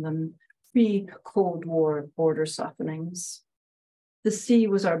among them, pre-Cold War border softenings. The sea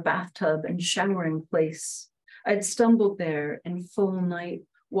was our bathtub and showering place. I'd stumbled there in full night,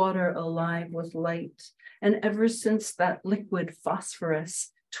 water alive with light, and ever since that liquid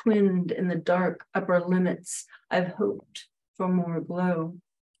phosphorus twinned in the dark upper limits, I've hoped for more glow.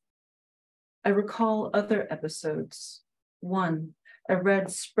 I recall other episodes. One, a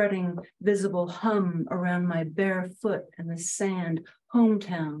red spreading visible hum around my bare foot in the sand,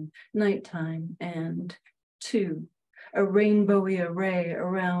 hometown, nighttime, and two, a rainbowy array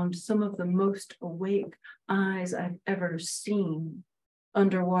around some of the most awake eyes I've ever seen.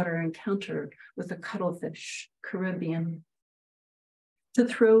 Underwater encounter with a cuttlefish, Caribbean. To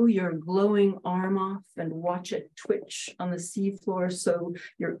throw your glowing arm off and watch it twitch on the seafloor so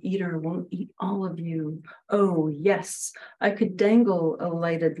your eater won't eat all of you. Oh, yes, I could dangle a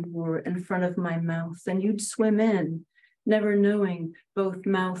lighted lure in front of my mouth and you'd swim in, never knowing both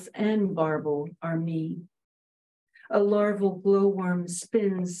mouth and barbel are me. A larval glowworm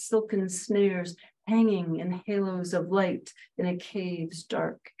spins silken snares hanging in halos of light in a cave's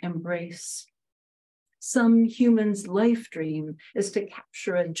dark embrace. Some human's life dream is to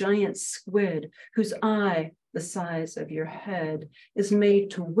capture a giant squid whose eye, the size of your head, is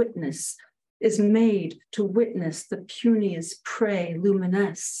made to witness the puniest prey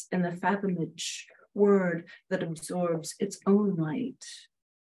luminesce in the fathomage, word that absorbs its own light.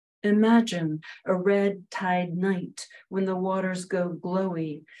 Imagine a red tide night when the waters go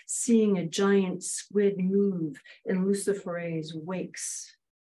glowy, seeing a giant squid move in Luciferase wakes.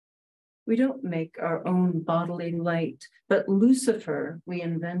 We don't make our own bodily light, but Lucifer we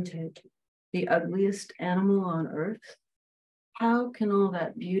invented, the ugliest animal on earth. How can all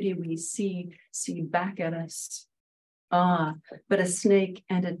that beauty we see back at us? Ah, but a snake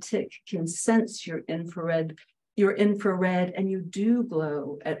and a tick can sense your infrared, and you do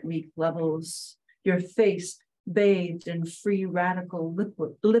glow at weak levels. Your face bathed in free radical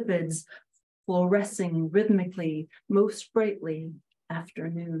lipids, fluorescing rhythmically, most brightly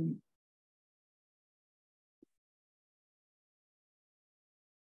afternoon.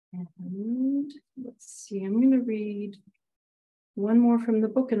 And let's see, I'm going to read one more from the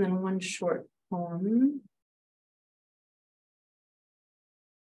book and then one short poem.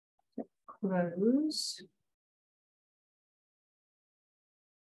 Close.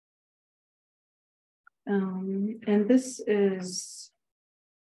 And this is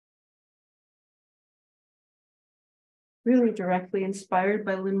really directly inspired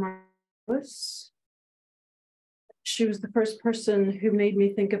by Lynn Margulis. She was the first person who made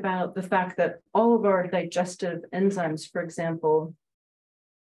me think about the fact that all of our digestive enzymes, for example,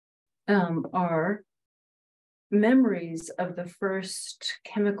 are memories of the first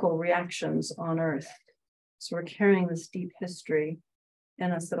chemical reactions on Earth. So we're carrying this deep history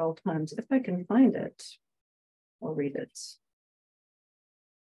in us at all times. If I can find it, I'll read it.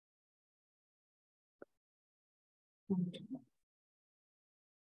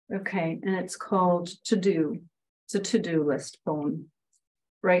 Okay, and it's called To Do. It's a to-do list poem,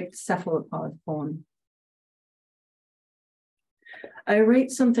 right cephalopod poem. I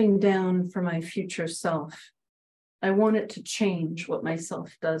write something down for my future self. I want it to change what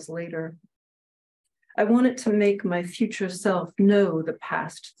myself does later. I want it to make my future self know the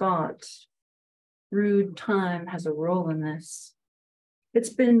past thought. Rude time has a role in this. It's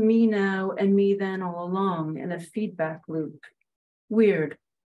been me now and me then all along in a feedback loop. Weird.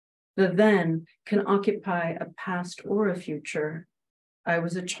 The then can occupy a past or a future. I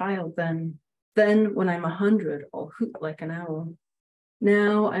was a child then. Then when I'm 100, I'll hoot like an owl.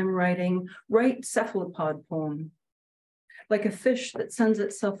 Now I'm writing right cephalopod poem. Like a fish that sends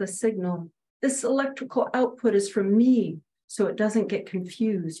itself a signal. This electrical output is from me, so it doesn't get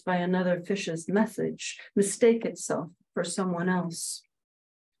confused by another fish's message, mistake itself for someone else.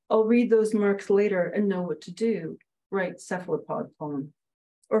 I'll read those marks later and know what to do. Write cephalopod poem.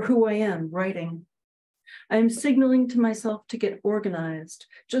 Or who I am writing. I am signaling to myself to get organized,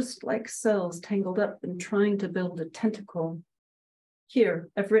 just like cells tangled up and trying to build a tentacle. Here,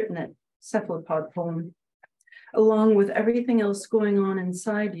 I've written it, cephalopod poem. Along with everything else going on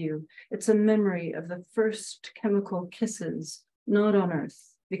inside you, it's a memory of the first chemical kisses, not on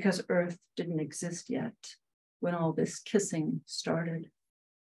Earth, because Earth didn't exist yet when all this kissing started.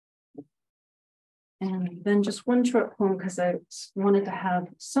 And then just one short poem, because I wanted to have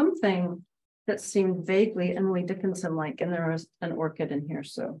something that seemed vaguely Emily Dickinson-like, and there was an orchid in here,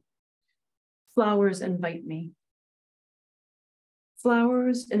 so. Flowers invite me.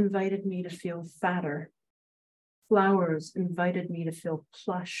 Flowers invited me to feel fatter. Flowers invited me to feel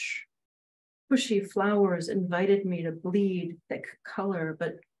plush. Pushy flowers invited me to bleed thick color,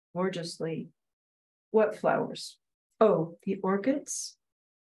 but gorgeously. What flowers? Oh, the orchids?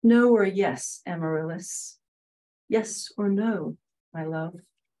 No or yes, Amaryllis. Yes or no, my love.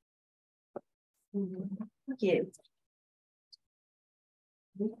 Thank you.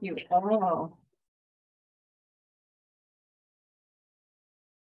 Thank you all.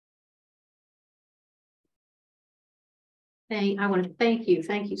 I want to thank you.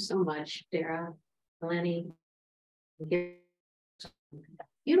 Thank you so much, Dara, Eleni.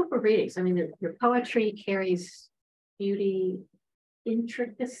 Beautiful readings. I mean, your poetry carries beauty,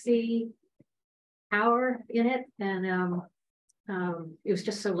 intricacy, power in it, and it was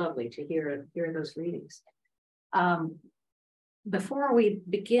just so lovely to hear those readings. Before we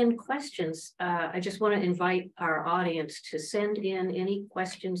begin questions, I just want to invite our audience to send in any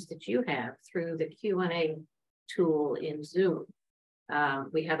questions that you have through the Q&A tool in Zoom.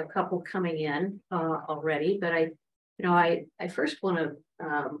 We have a couple coming in already, but I first want to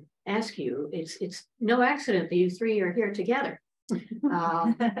ask you, it's no accident that you three are here together.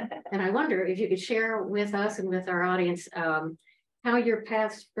 And I wonder if you could share with us and with our audience how your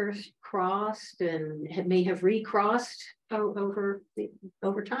paths first crossed and may have recrossed over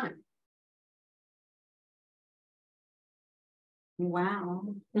time.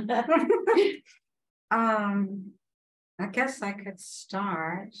 Wow. I guess I could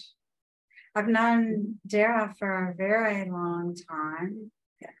start. I've known Dara for a very long time,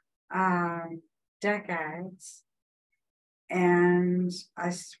 decades. And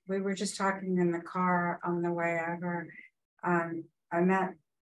we were just talking in the car on the way over. I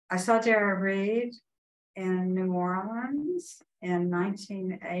saw Dara read in New Orleans in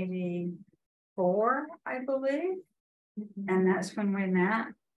 1984, I believe. And that's when we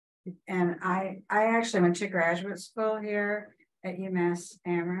met. And I actually went to graduate school here at UMass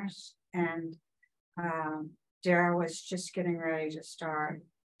Amherst, and Dara was just getting ready to start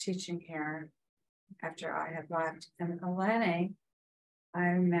teaching here after I had left. And Eleni,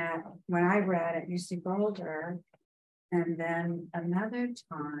 I met when I read at UC Boulder, and then another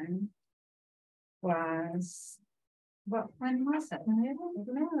time was, when was it? I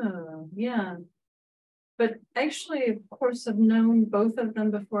don't know. Yeah. But actually, of course, I've known both of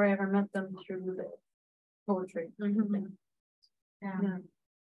them before I ever met them through the poetry. Yeah.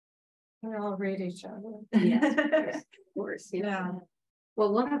 We all read each other. Yes, of course. Yeah.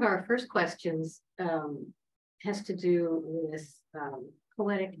 Well, one of our first questions has to do with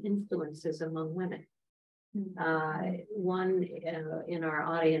poetic influences among women. One in our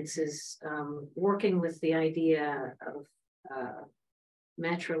audience is working with the idea of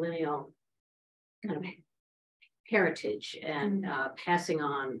matrilineal kind of heritage and passing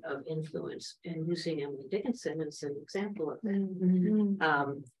on of influence, and using Emily Dickinson as an example of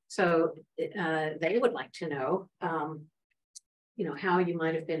that. So they would like to know, how you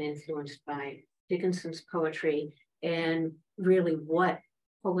might have been influenced by Dickinson's poetry, and really what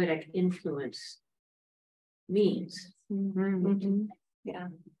poetic influence means. Yeah.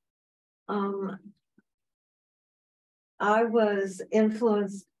 I was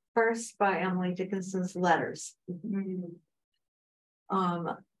influenced first by Emily Dickinson's letters.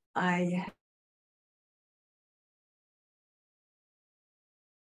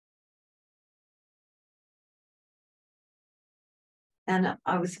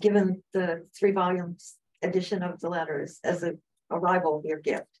 I was given the 3-volume edition of the letters as a arrival here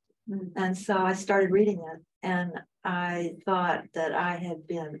gift. And so I started reading it, and I thought that I had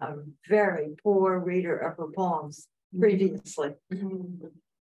been a very poor reader of her poems previously.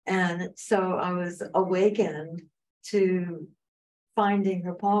 And so I was awakened to finding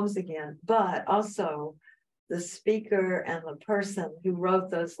her poems again, but also the speaker and the person who wrote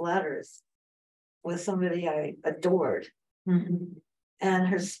those letters was somebody I adored. And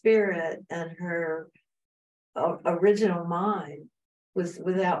her spirit and her original mind was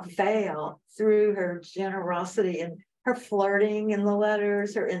without fail, through her generosity and her flirting in the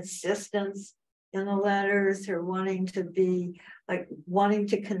letters, her insistence in the letters, her wanting to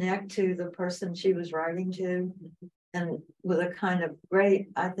connect to the person she was writing to, and with a kind of great,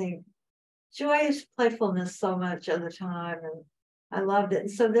 I think, joyous playfulness so much of the time. And I loved it.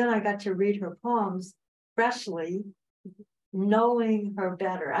 And so then I got to read her poems freshly, knowing her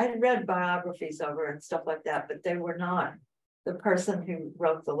better. I had read biographies of her and stuff like that, but they were not the person who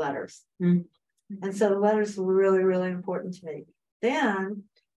wrote the letters. And so the letters were really, really important to me. Then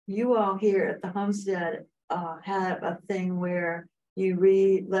you all here at the Homestead had a thing where you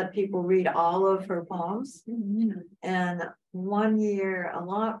let people read all of her poems. And one year,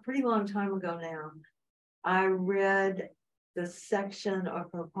 pretty long time ago now, I read the section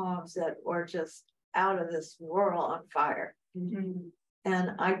of her poems that were just out of this world on fire.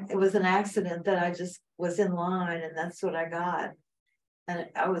 And it was an accident that I just was in line, and that's what I got. And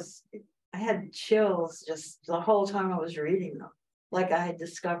I had chills just the whole time I was reading them, like I had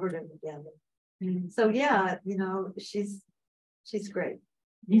discovered them again. So yeah, she's great.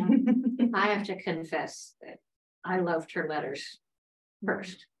 Yeah. I have to confess that I loved her letters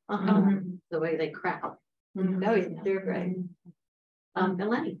first. The way they crackle. No, they're great.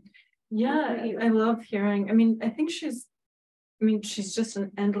 Eleni. Yeah, I love hearing. I think she's just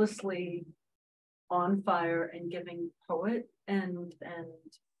an endlessly on fire and giving poet and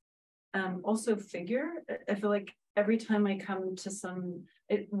also figure. I feel like every time I come to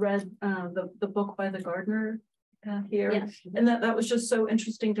read the book by the gardener here, Yes. And that was just so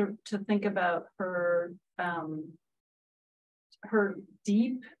interesting to think about her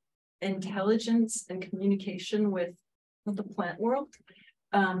deep intelligence and communication with the plant world.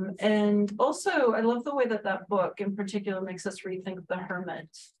 And also, I love the way that book in particular makes us rethink the hermit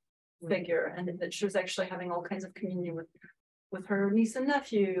figure, and that she was actually having all kinds of communion with her niece and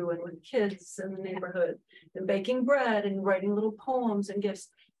nephew and with kids in the neighborhood, and baking bread and writing little poems and gifts.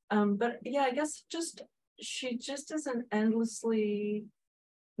 But yeah, I guess she just is an endlessly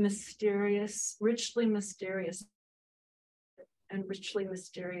mysterious, richly mysterious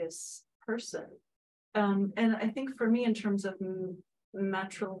person. And I think for me, in terms of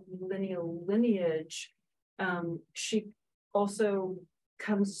matrilineal lineage. She also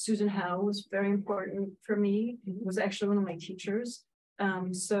Susan Howe was very important for me, was actually one of my teachers.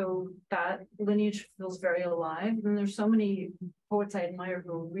 So that lineage feels very alive. And there's so many poets I admire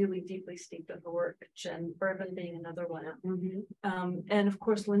who are really deeply steeped in her work, Jen Bourbon being another one. And of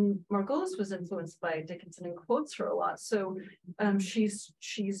course, Lynn Margulis was influenced by Dickinson and quotes her a lot. So she's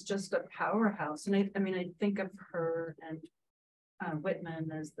just a powerhouse. And I mean, I think of her and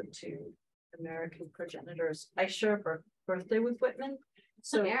Whitman as the two American progenitors. I share her birthday with Whitman.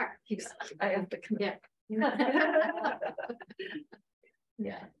 So yeah. I have to connect.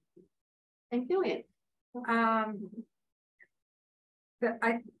 Yeah. And Gillian. I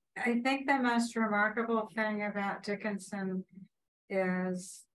think the most remarkable thing about Dickinson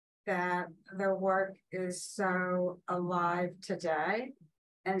is that the work is so alive today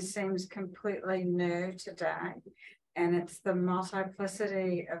and seems completely new today. And it's the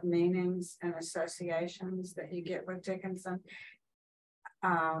multiplicity of meanings and associations that you get with Dickinson.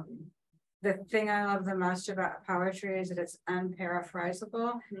 The thing I love the most about poetry is that it's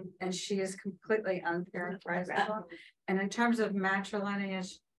unparaphrasable, and she is completely unparaphrasable. And in terms of matrilineal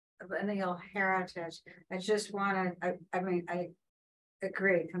heritage, I just want to, I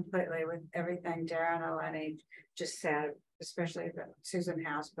agree completely with everything Dara and Eleni just said, especially the Susan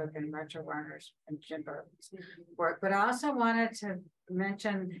Howe's book and Richard Werner's and Jen Bourbon's work. But I also wanted to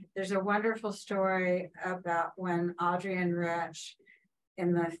mention, there's a wonderful story about when Audrey and Rich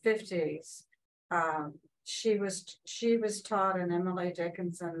in the 50s, she was taught in Emily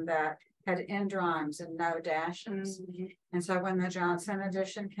Dickinson that had end rhymes and no dashes. And so when the Johnson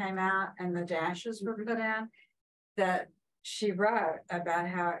edition came out and the dashes were put in, that she wrote about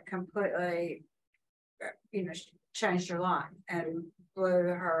how it completely, changed her life and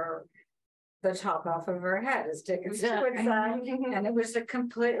blew the top off of her head, as Dickinson would say. And it was a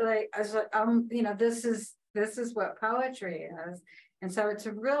completely, I was like, this is what poetry is. And so it's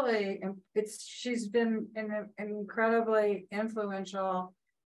a really, she's been an incredibly influential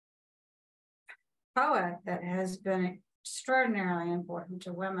poet that has been extraordinarily important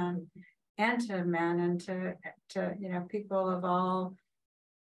to women and to men and to people of all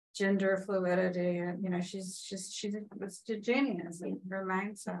gender fluidity. And she's a genius and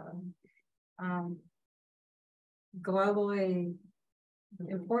remains so globally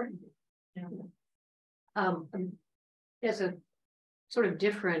important. There's a sort of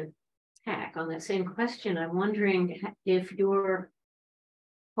different tack on that same question. I'm wondering if your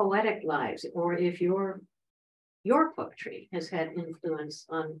poetic lives or if your poetry has had influence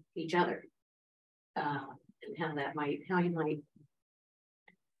on each other, and how you might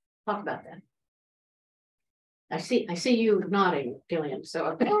talk about that. I see you nodding, Gillian.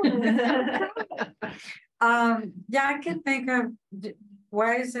 So I can think of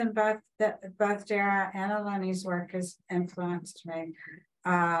ways in both Dara and Eleni's work has influenced me.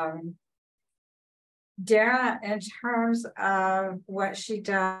 Dara, in terms of what she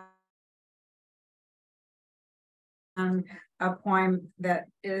does, a poem that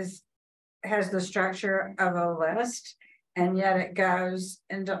has the structure of a list, and yet it goes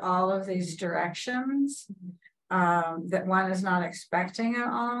into all of these directions that one is not expecting at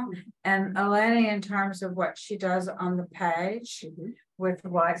all. And Eleni, in terms of what she does on the page with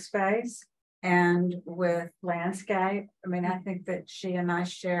white space and with landscape. I mean, I think that she and I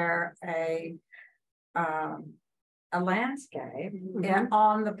share a landscape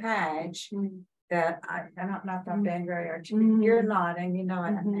on the page that I don't know if I'm being very articulate. You're nodding, you know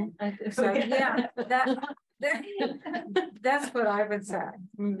what I mean. So yeah, that's what I would say.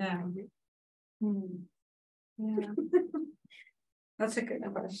 Yeah. That's a good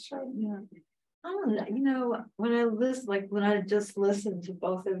question. Yeah. I don't know, when I just listened to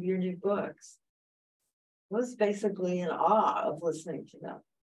both of your new books, I was basically in awe of listening to them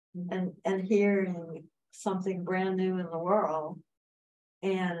and hearing something brand new in the world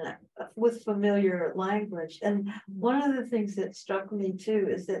and with familiar language. And one of the things that struck me too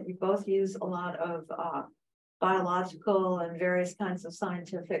is that you both use a lot of biological and various kinds of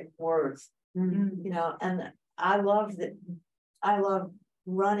scientific words, and I love that. I love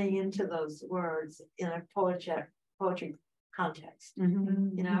running into those words in a poetry context. I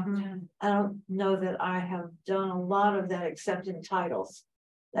don't know that I have done a lot of that except in titles.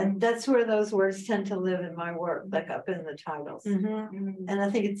 And that's where those words tend to live in my work, like up in the titles. And I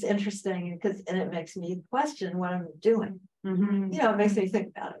think it's interesting and it makes me question what I'm doing. It makes me think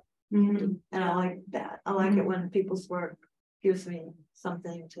about it. And I like that. I like it when people's work gives me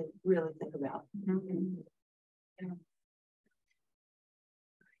something to really think about.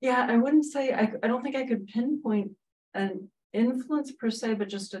 Yeah, I wouldn't say, I don't think I could pinpoint influence per se, but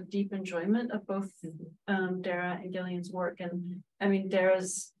just a deep enjoyment of both Dara and Gillian's work. And I mean,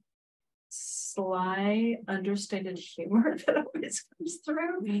 Dara's sly, understated humor that always comes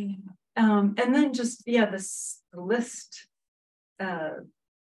through. And then just, this list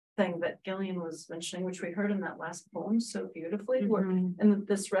thing that Gillian was mentioning, which we heard in that last poem so beautifully, and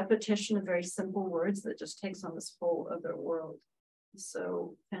this repetition of very simple words that just takes on this whole other world.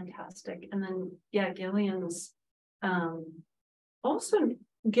 So fantastic. And then, Gillian's also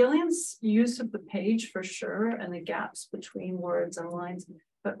Gillian's use of the page for sure, and the gaps between words and lines,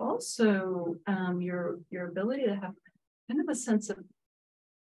 but also your ability to have kind of a sense of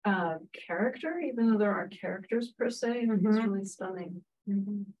character, even though there aren't characters per se. It's really stunning.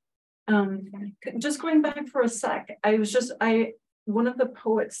 Just going back for a sec, one of the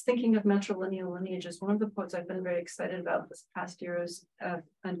poets, thinking of matrilineal lineages, one of the poets I've been very excited about this past year is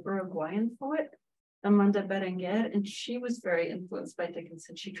an Uruguayan poet, Amanda Berenguer, and she was very influenced by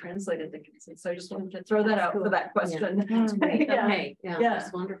Dickinson. She translated Dickinson. So I just wanted to throw that out for that question. Okay,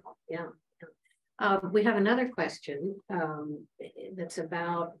 that's wonderful. We have another question that's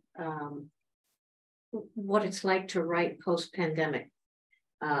about what it's like to write post-pandemic.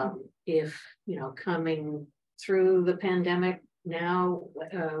 If, coming through the pandemic now,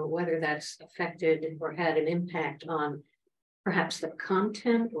 whether that's affected or had an impact on perhaps the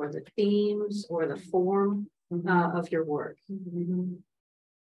content or the themes or the form of your work.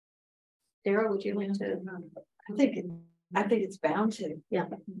 Dara, would you like to? I think it's bound to. Yeah,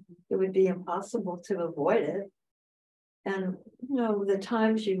 it would be impossible to avoid it. And the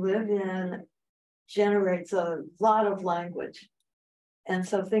times you live in generates a lot of language. And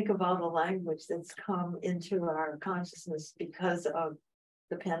so think of all the language that's come into our consciousness because of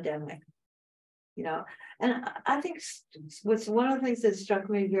the pandemic. And I think what's one of the things that struck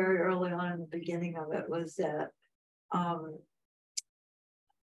me very early on in the beginning of it was that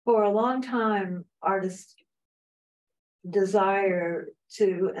for a long time, artists desire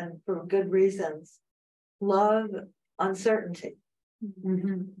to, and for good reasons, love uncertainty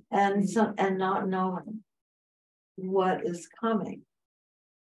and not knowing what is coming.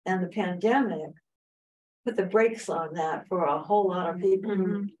 And the pandemic put the brakes on that for a whole lot of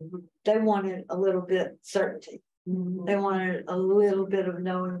people. They wanted a little bit certainty. They wanted a little bit of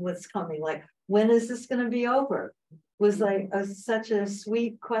knowing what's coming. Like, when is this going to be over? Was like such a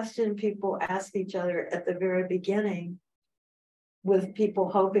sweet question people asked each other at the very beginning, with people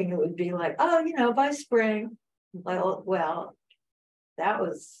hoping it would be like, by spring. Well, that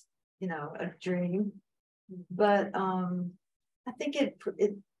was, a dream. But I think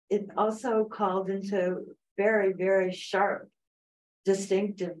it also called into very, very sharp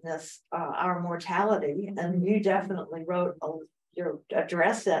distinctiveness our mortality. And you definitely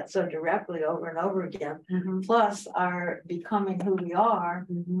addressed that so directly over and over again. Plus our becoming who we are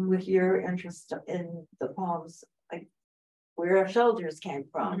with your interest in the poems, like where our soldiers came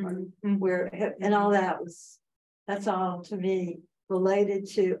from, and all that's all to me related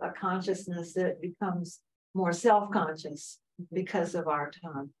to a consciousness that becomes more self-conscious because of our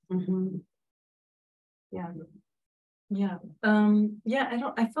time. I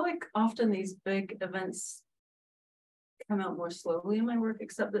feel like often these big events come out more slowly in my work,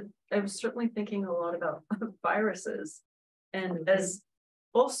 except that I was certainly thinking a lot about viruses, and as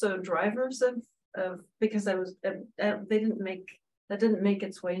also drivers of because I was that didn't make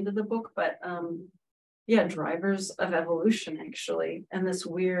its way into the book, but drivers of evolution actually, and this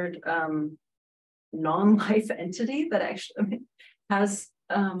weird non-life entity that actually has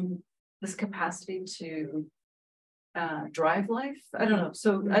this capacity to drive life. I don't know.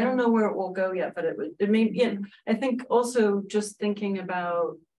 So I don't know where it will go yet, but it may. I think also just thinking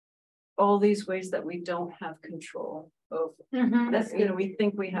about all these ways that we don't have control over. That's we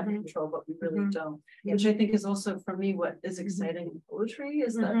think we have control, but we really don't. Which I think is also for me what is exciting in poetry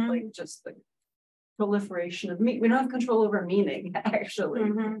is that like just the proliferation of we don't have control over meaning actually.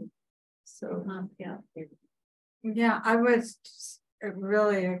 So I would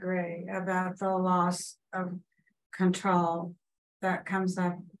really agree about the loss of control that comes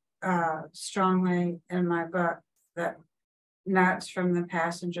up strongly in my book. That notes from the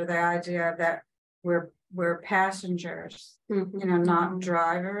passenger, the idea that we're passengers, not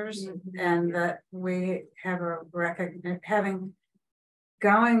drivers, and that we have a having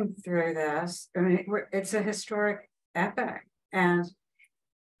going through this. I mean, it's a historic epic, and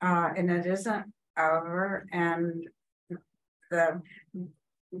it isn't over, and that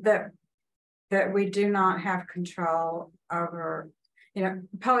we do not have control over.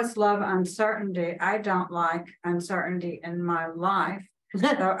 Poets love uncertainty. I don't like uncertainty in my life, so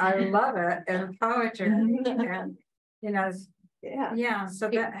I love it in poetry. you know, yeah. So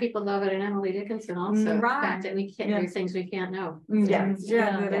that people love it in Emily Dickinson also. The right. fact that we can't do things we can't know. Yeah,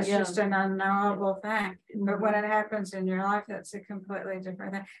 that it's just an unknowable thing. But when it happens in your life, that's a completely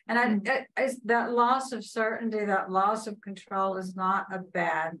different thing. And that loss of certainty, that loss of control is not a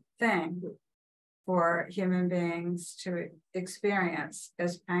bad thing for human beings to experience,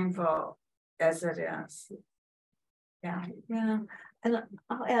 as painful as it is. Yeah. And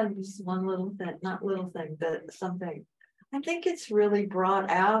I'll add just one little thing, not little thing, but something. I think it's really brought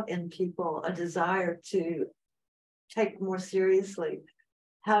out in people a desire to take more seriously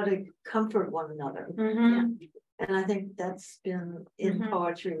how to comfort one another. And I think that's been in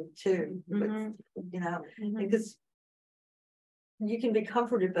poetry too, but, you know, because you can be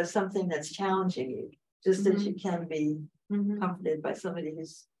comforted by something that's challenging you, just as you can be comforted by somebody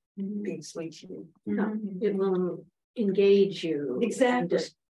who's being sweet to you. It will engage you. Exactly.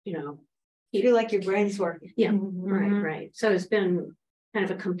 Just, you know, you feel like your brain's working. Right. So it's been kind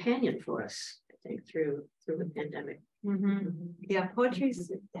of a companion for us, I think, through the pandemic. Yeah,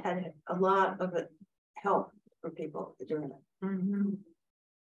 poetry's had a lot of help for people during it.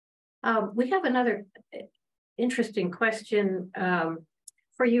 We have another interesting question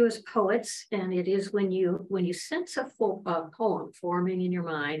for you as poets, and it is when you sense a poem forming in your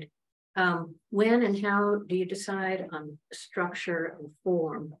mind, when and how do you decide on structure and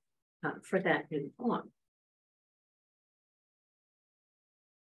form for that new poem?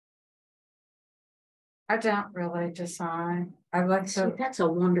 I don't really decide. I like to. That's a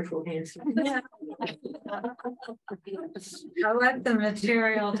wonderful answer. I let the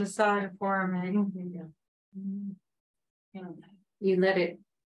material decide for me. You let it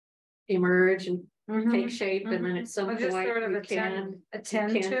emerge and take shape, and then at some point sort of you can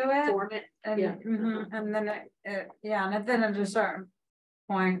attend to it, form it. and and then and then at a certain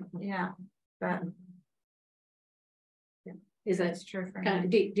point, but is that true for kind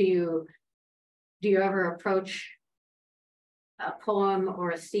me? of, do you ever approach a poem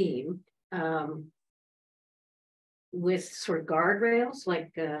or a theme with sort of guardrails,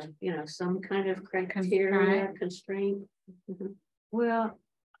 like you know, some kind of criteria, constraint? Well,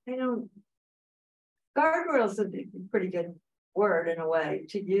 I don't. Guardrails is a pretty good word in a way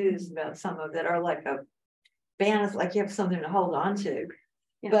to use about some of that are like a band, like you have something to hold on to.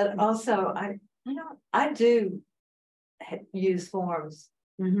 But also, I do use forms.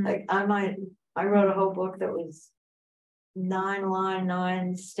 Like I wrote a whole book that was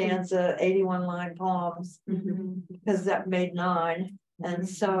 9 stanza, 81 line poems, because that made 9. And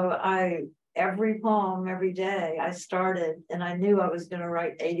so every poem, every day I started, and I knew I was going to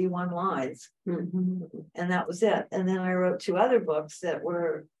write 81 lines, and that was it. And then I wrote 2 other books that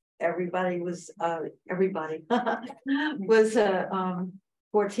were everybody was a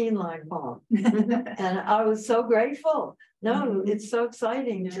 14-line poem, and I was so grateful. No, it's so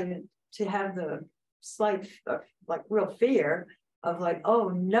exciting to have the slight like real fear of like, oh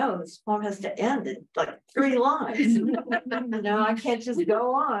no, this poem has to end in like 3 lines. No, I can't just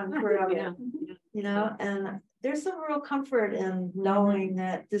go on forever. You know, and there's some real comfort in knowing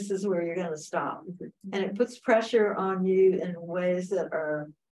that this is where you're going to stop, and it puts pressure on you in ways that are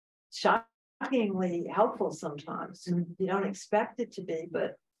shockingly helpful sometimes. You don't expect it to be,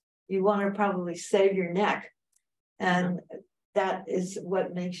 but you want to probably save your neck, and that is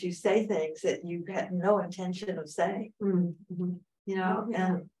what makes you say things that you had no intention of saying. You know,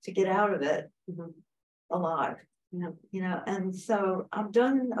 and to get out of it alive. You know, and so I've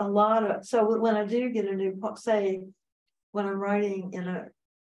done a lot of, so when I do get a new poem, say when I'm writing in a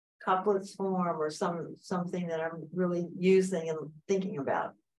couplets form or something that I'm really using and thinking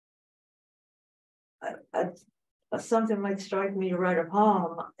about, something might strike me to write a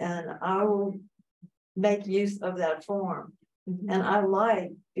poem, and I will make use of that form. And I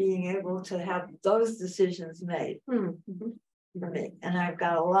like being able to have those decisions made for me, and I've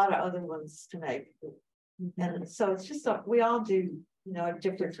got a lot of other ones to make. And so it's just we all do, you know, at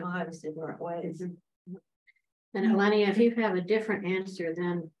different times, different ways. And Eleni, if you have a different answer,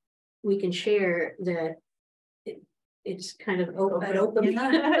 then we can share that it's kind of open.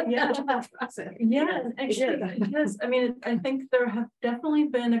 Process. Yes. I mean, I think there have definitely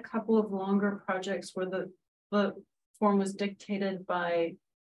been a couple of longer projects where the form was dictated by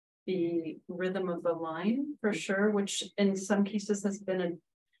the rhythm of the line, for sure, which in some cases has been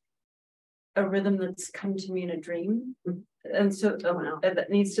a rhythm that's come to me in a dream. And so that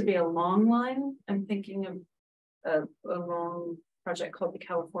needs to be a long line. I'm thinking of a long project called the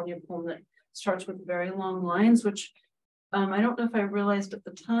California poem that starts with very long lines, which I don't know if I realized at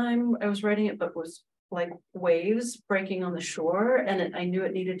the time I was writing it, but was like waves breaking on the shore, and I knew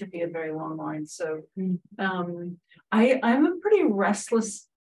it needed to be a very long line. So I'm a pretty restless,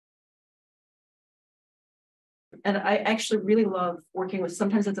 and I actually really love working with,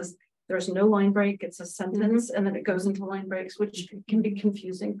 sometimes there's no line break, it's a sentence, and then it goes into line breaks, which can be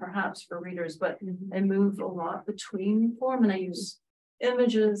confusing perhaps for readers, but I move a lot between form, and I use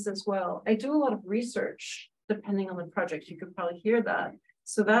images as well. I do a lot of research depending on the project. You could probably hear that.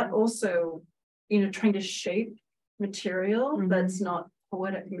 So that also, trying to shape material that's not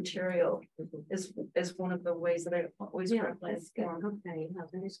poetic material is one of the ways that I always recognize. Okay, no,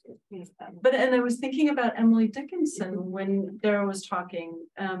 that is good. Yeah. But and I was thinking about Emily Dickinson when Dara was talking,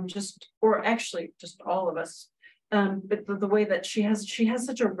 just all of us. But the way that she has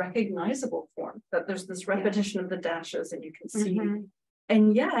such a recognizable form, that there's this repetition of the dashes and you can see,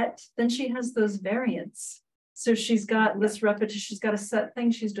 and yet then she has those variants. So she's got this repetition, she's got a set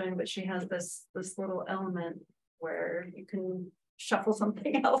thing she's doing, but she has this little element where you can shuffle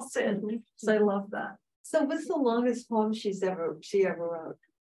something else in. So I love that. So what's the longest poem she ever wrote?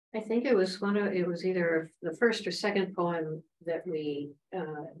 I think it was either the first or second poem that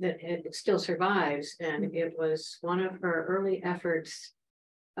it still survives, and it was one of her early efforts.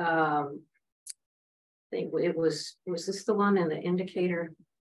 I think was this the one in the Indicator?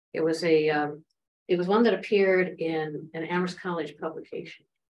 It was one that appeared in an Amherst College publication,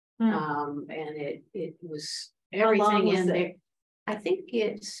 and it was everything in there. I think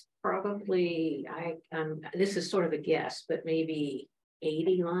it's probably this is sort of a guess, but maybe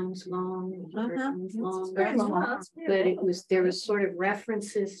 80 lines long, 100 lines long. But there was sort of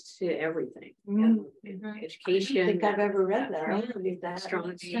references to everything, education. I don't think I've ever read that.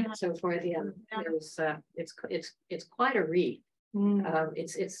 Astrology and so forth. Yeah, it was. It's quite a read.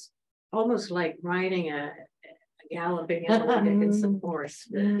 It's almost like riding a galloping Emily Dickinson horse.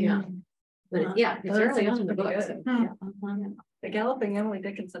 But yeah, it's early on in the book. The galloping Emily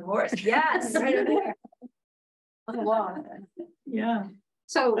Dickinson horse. Yes, right there. Yeah.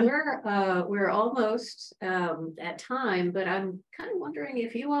 So we're almost at time, but I'm kind of wondering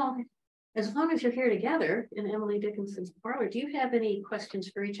if you all, as long as you're here together in Emily Dickinson's parlor, do you have any questions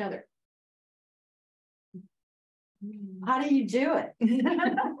for each other? How do you do it?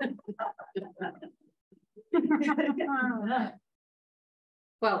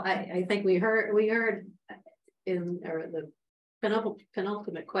 Well, I think we heard in the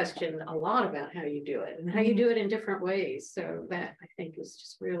penultimate question a lot about how you do it and how you do it in different ways. So that I think is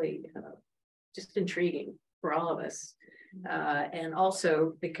just really just intriguing for all of us, and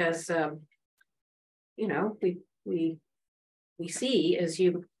also because we see, as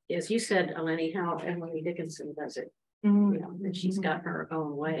you said, Eleni, how Emily Dickinson does it. And she's got her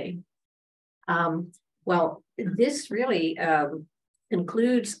own way. Well, this really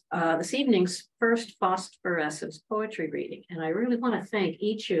concludes this evening's first Phosphorescence Poetry Reading. And I really want to thank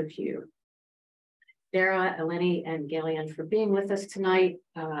each of you, Dara, Eleni, and Gillian, for being with us tonight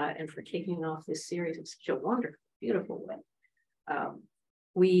and for kicking off this series in such a wonderful, beautiful way.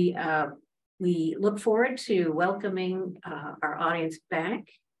 We look forward to welcoming our audience back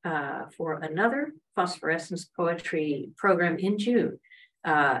for another Phosphorescence Poetry program in June.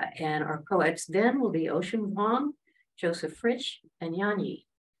 And our poets then will be Ocean Vuong, Joseph Fritsch, and Yanyi.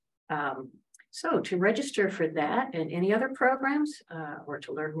 So to register for that and any other programs, or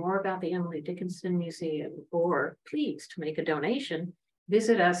to learn more about the Emily Dickinson Museum, or please to make a donation,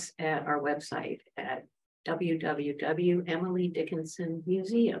 visit us at our website at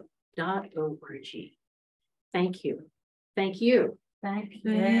www.emilydickinsonmuseum.org. Thank you. Thank you. Thank you.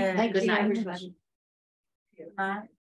 Good night, everybody.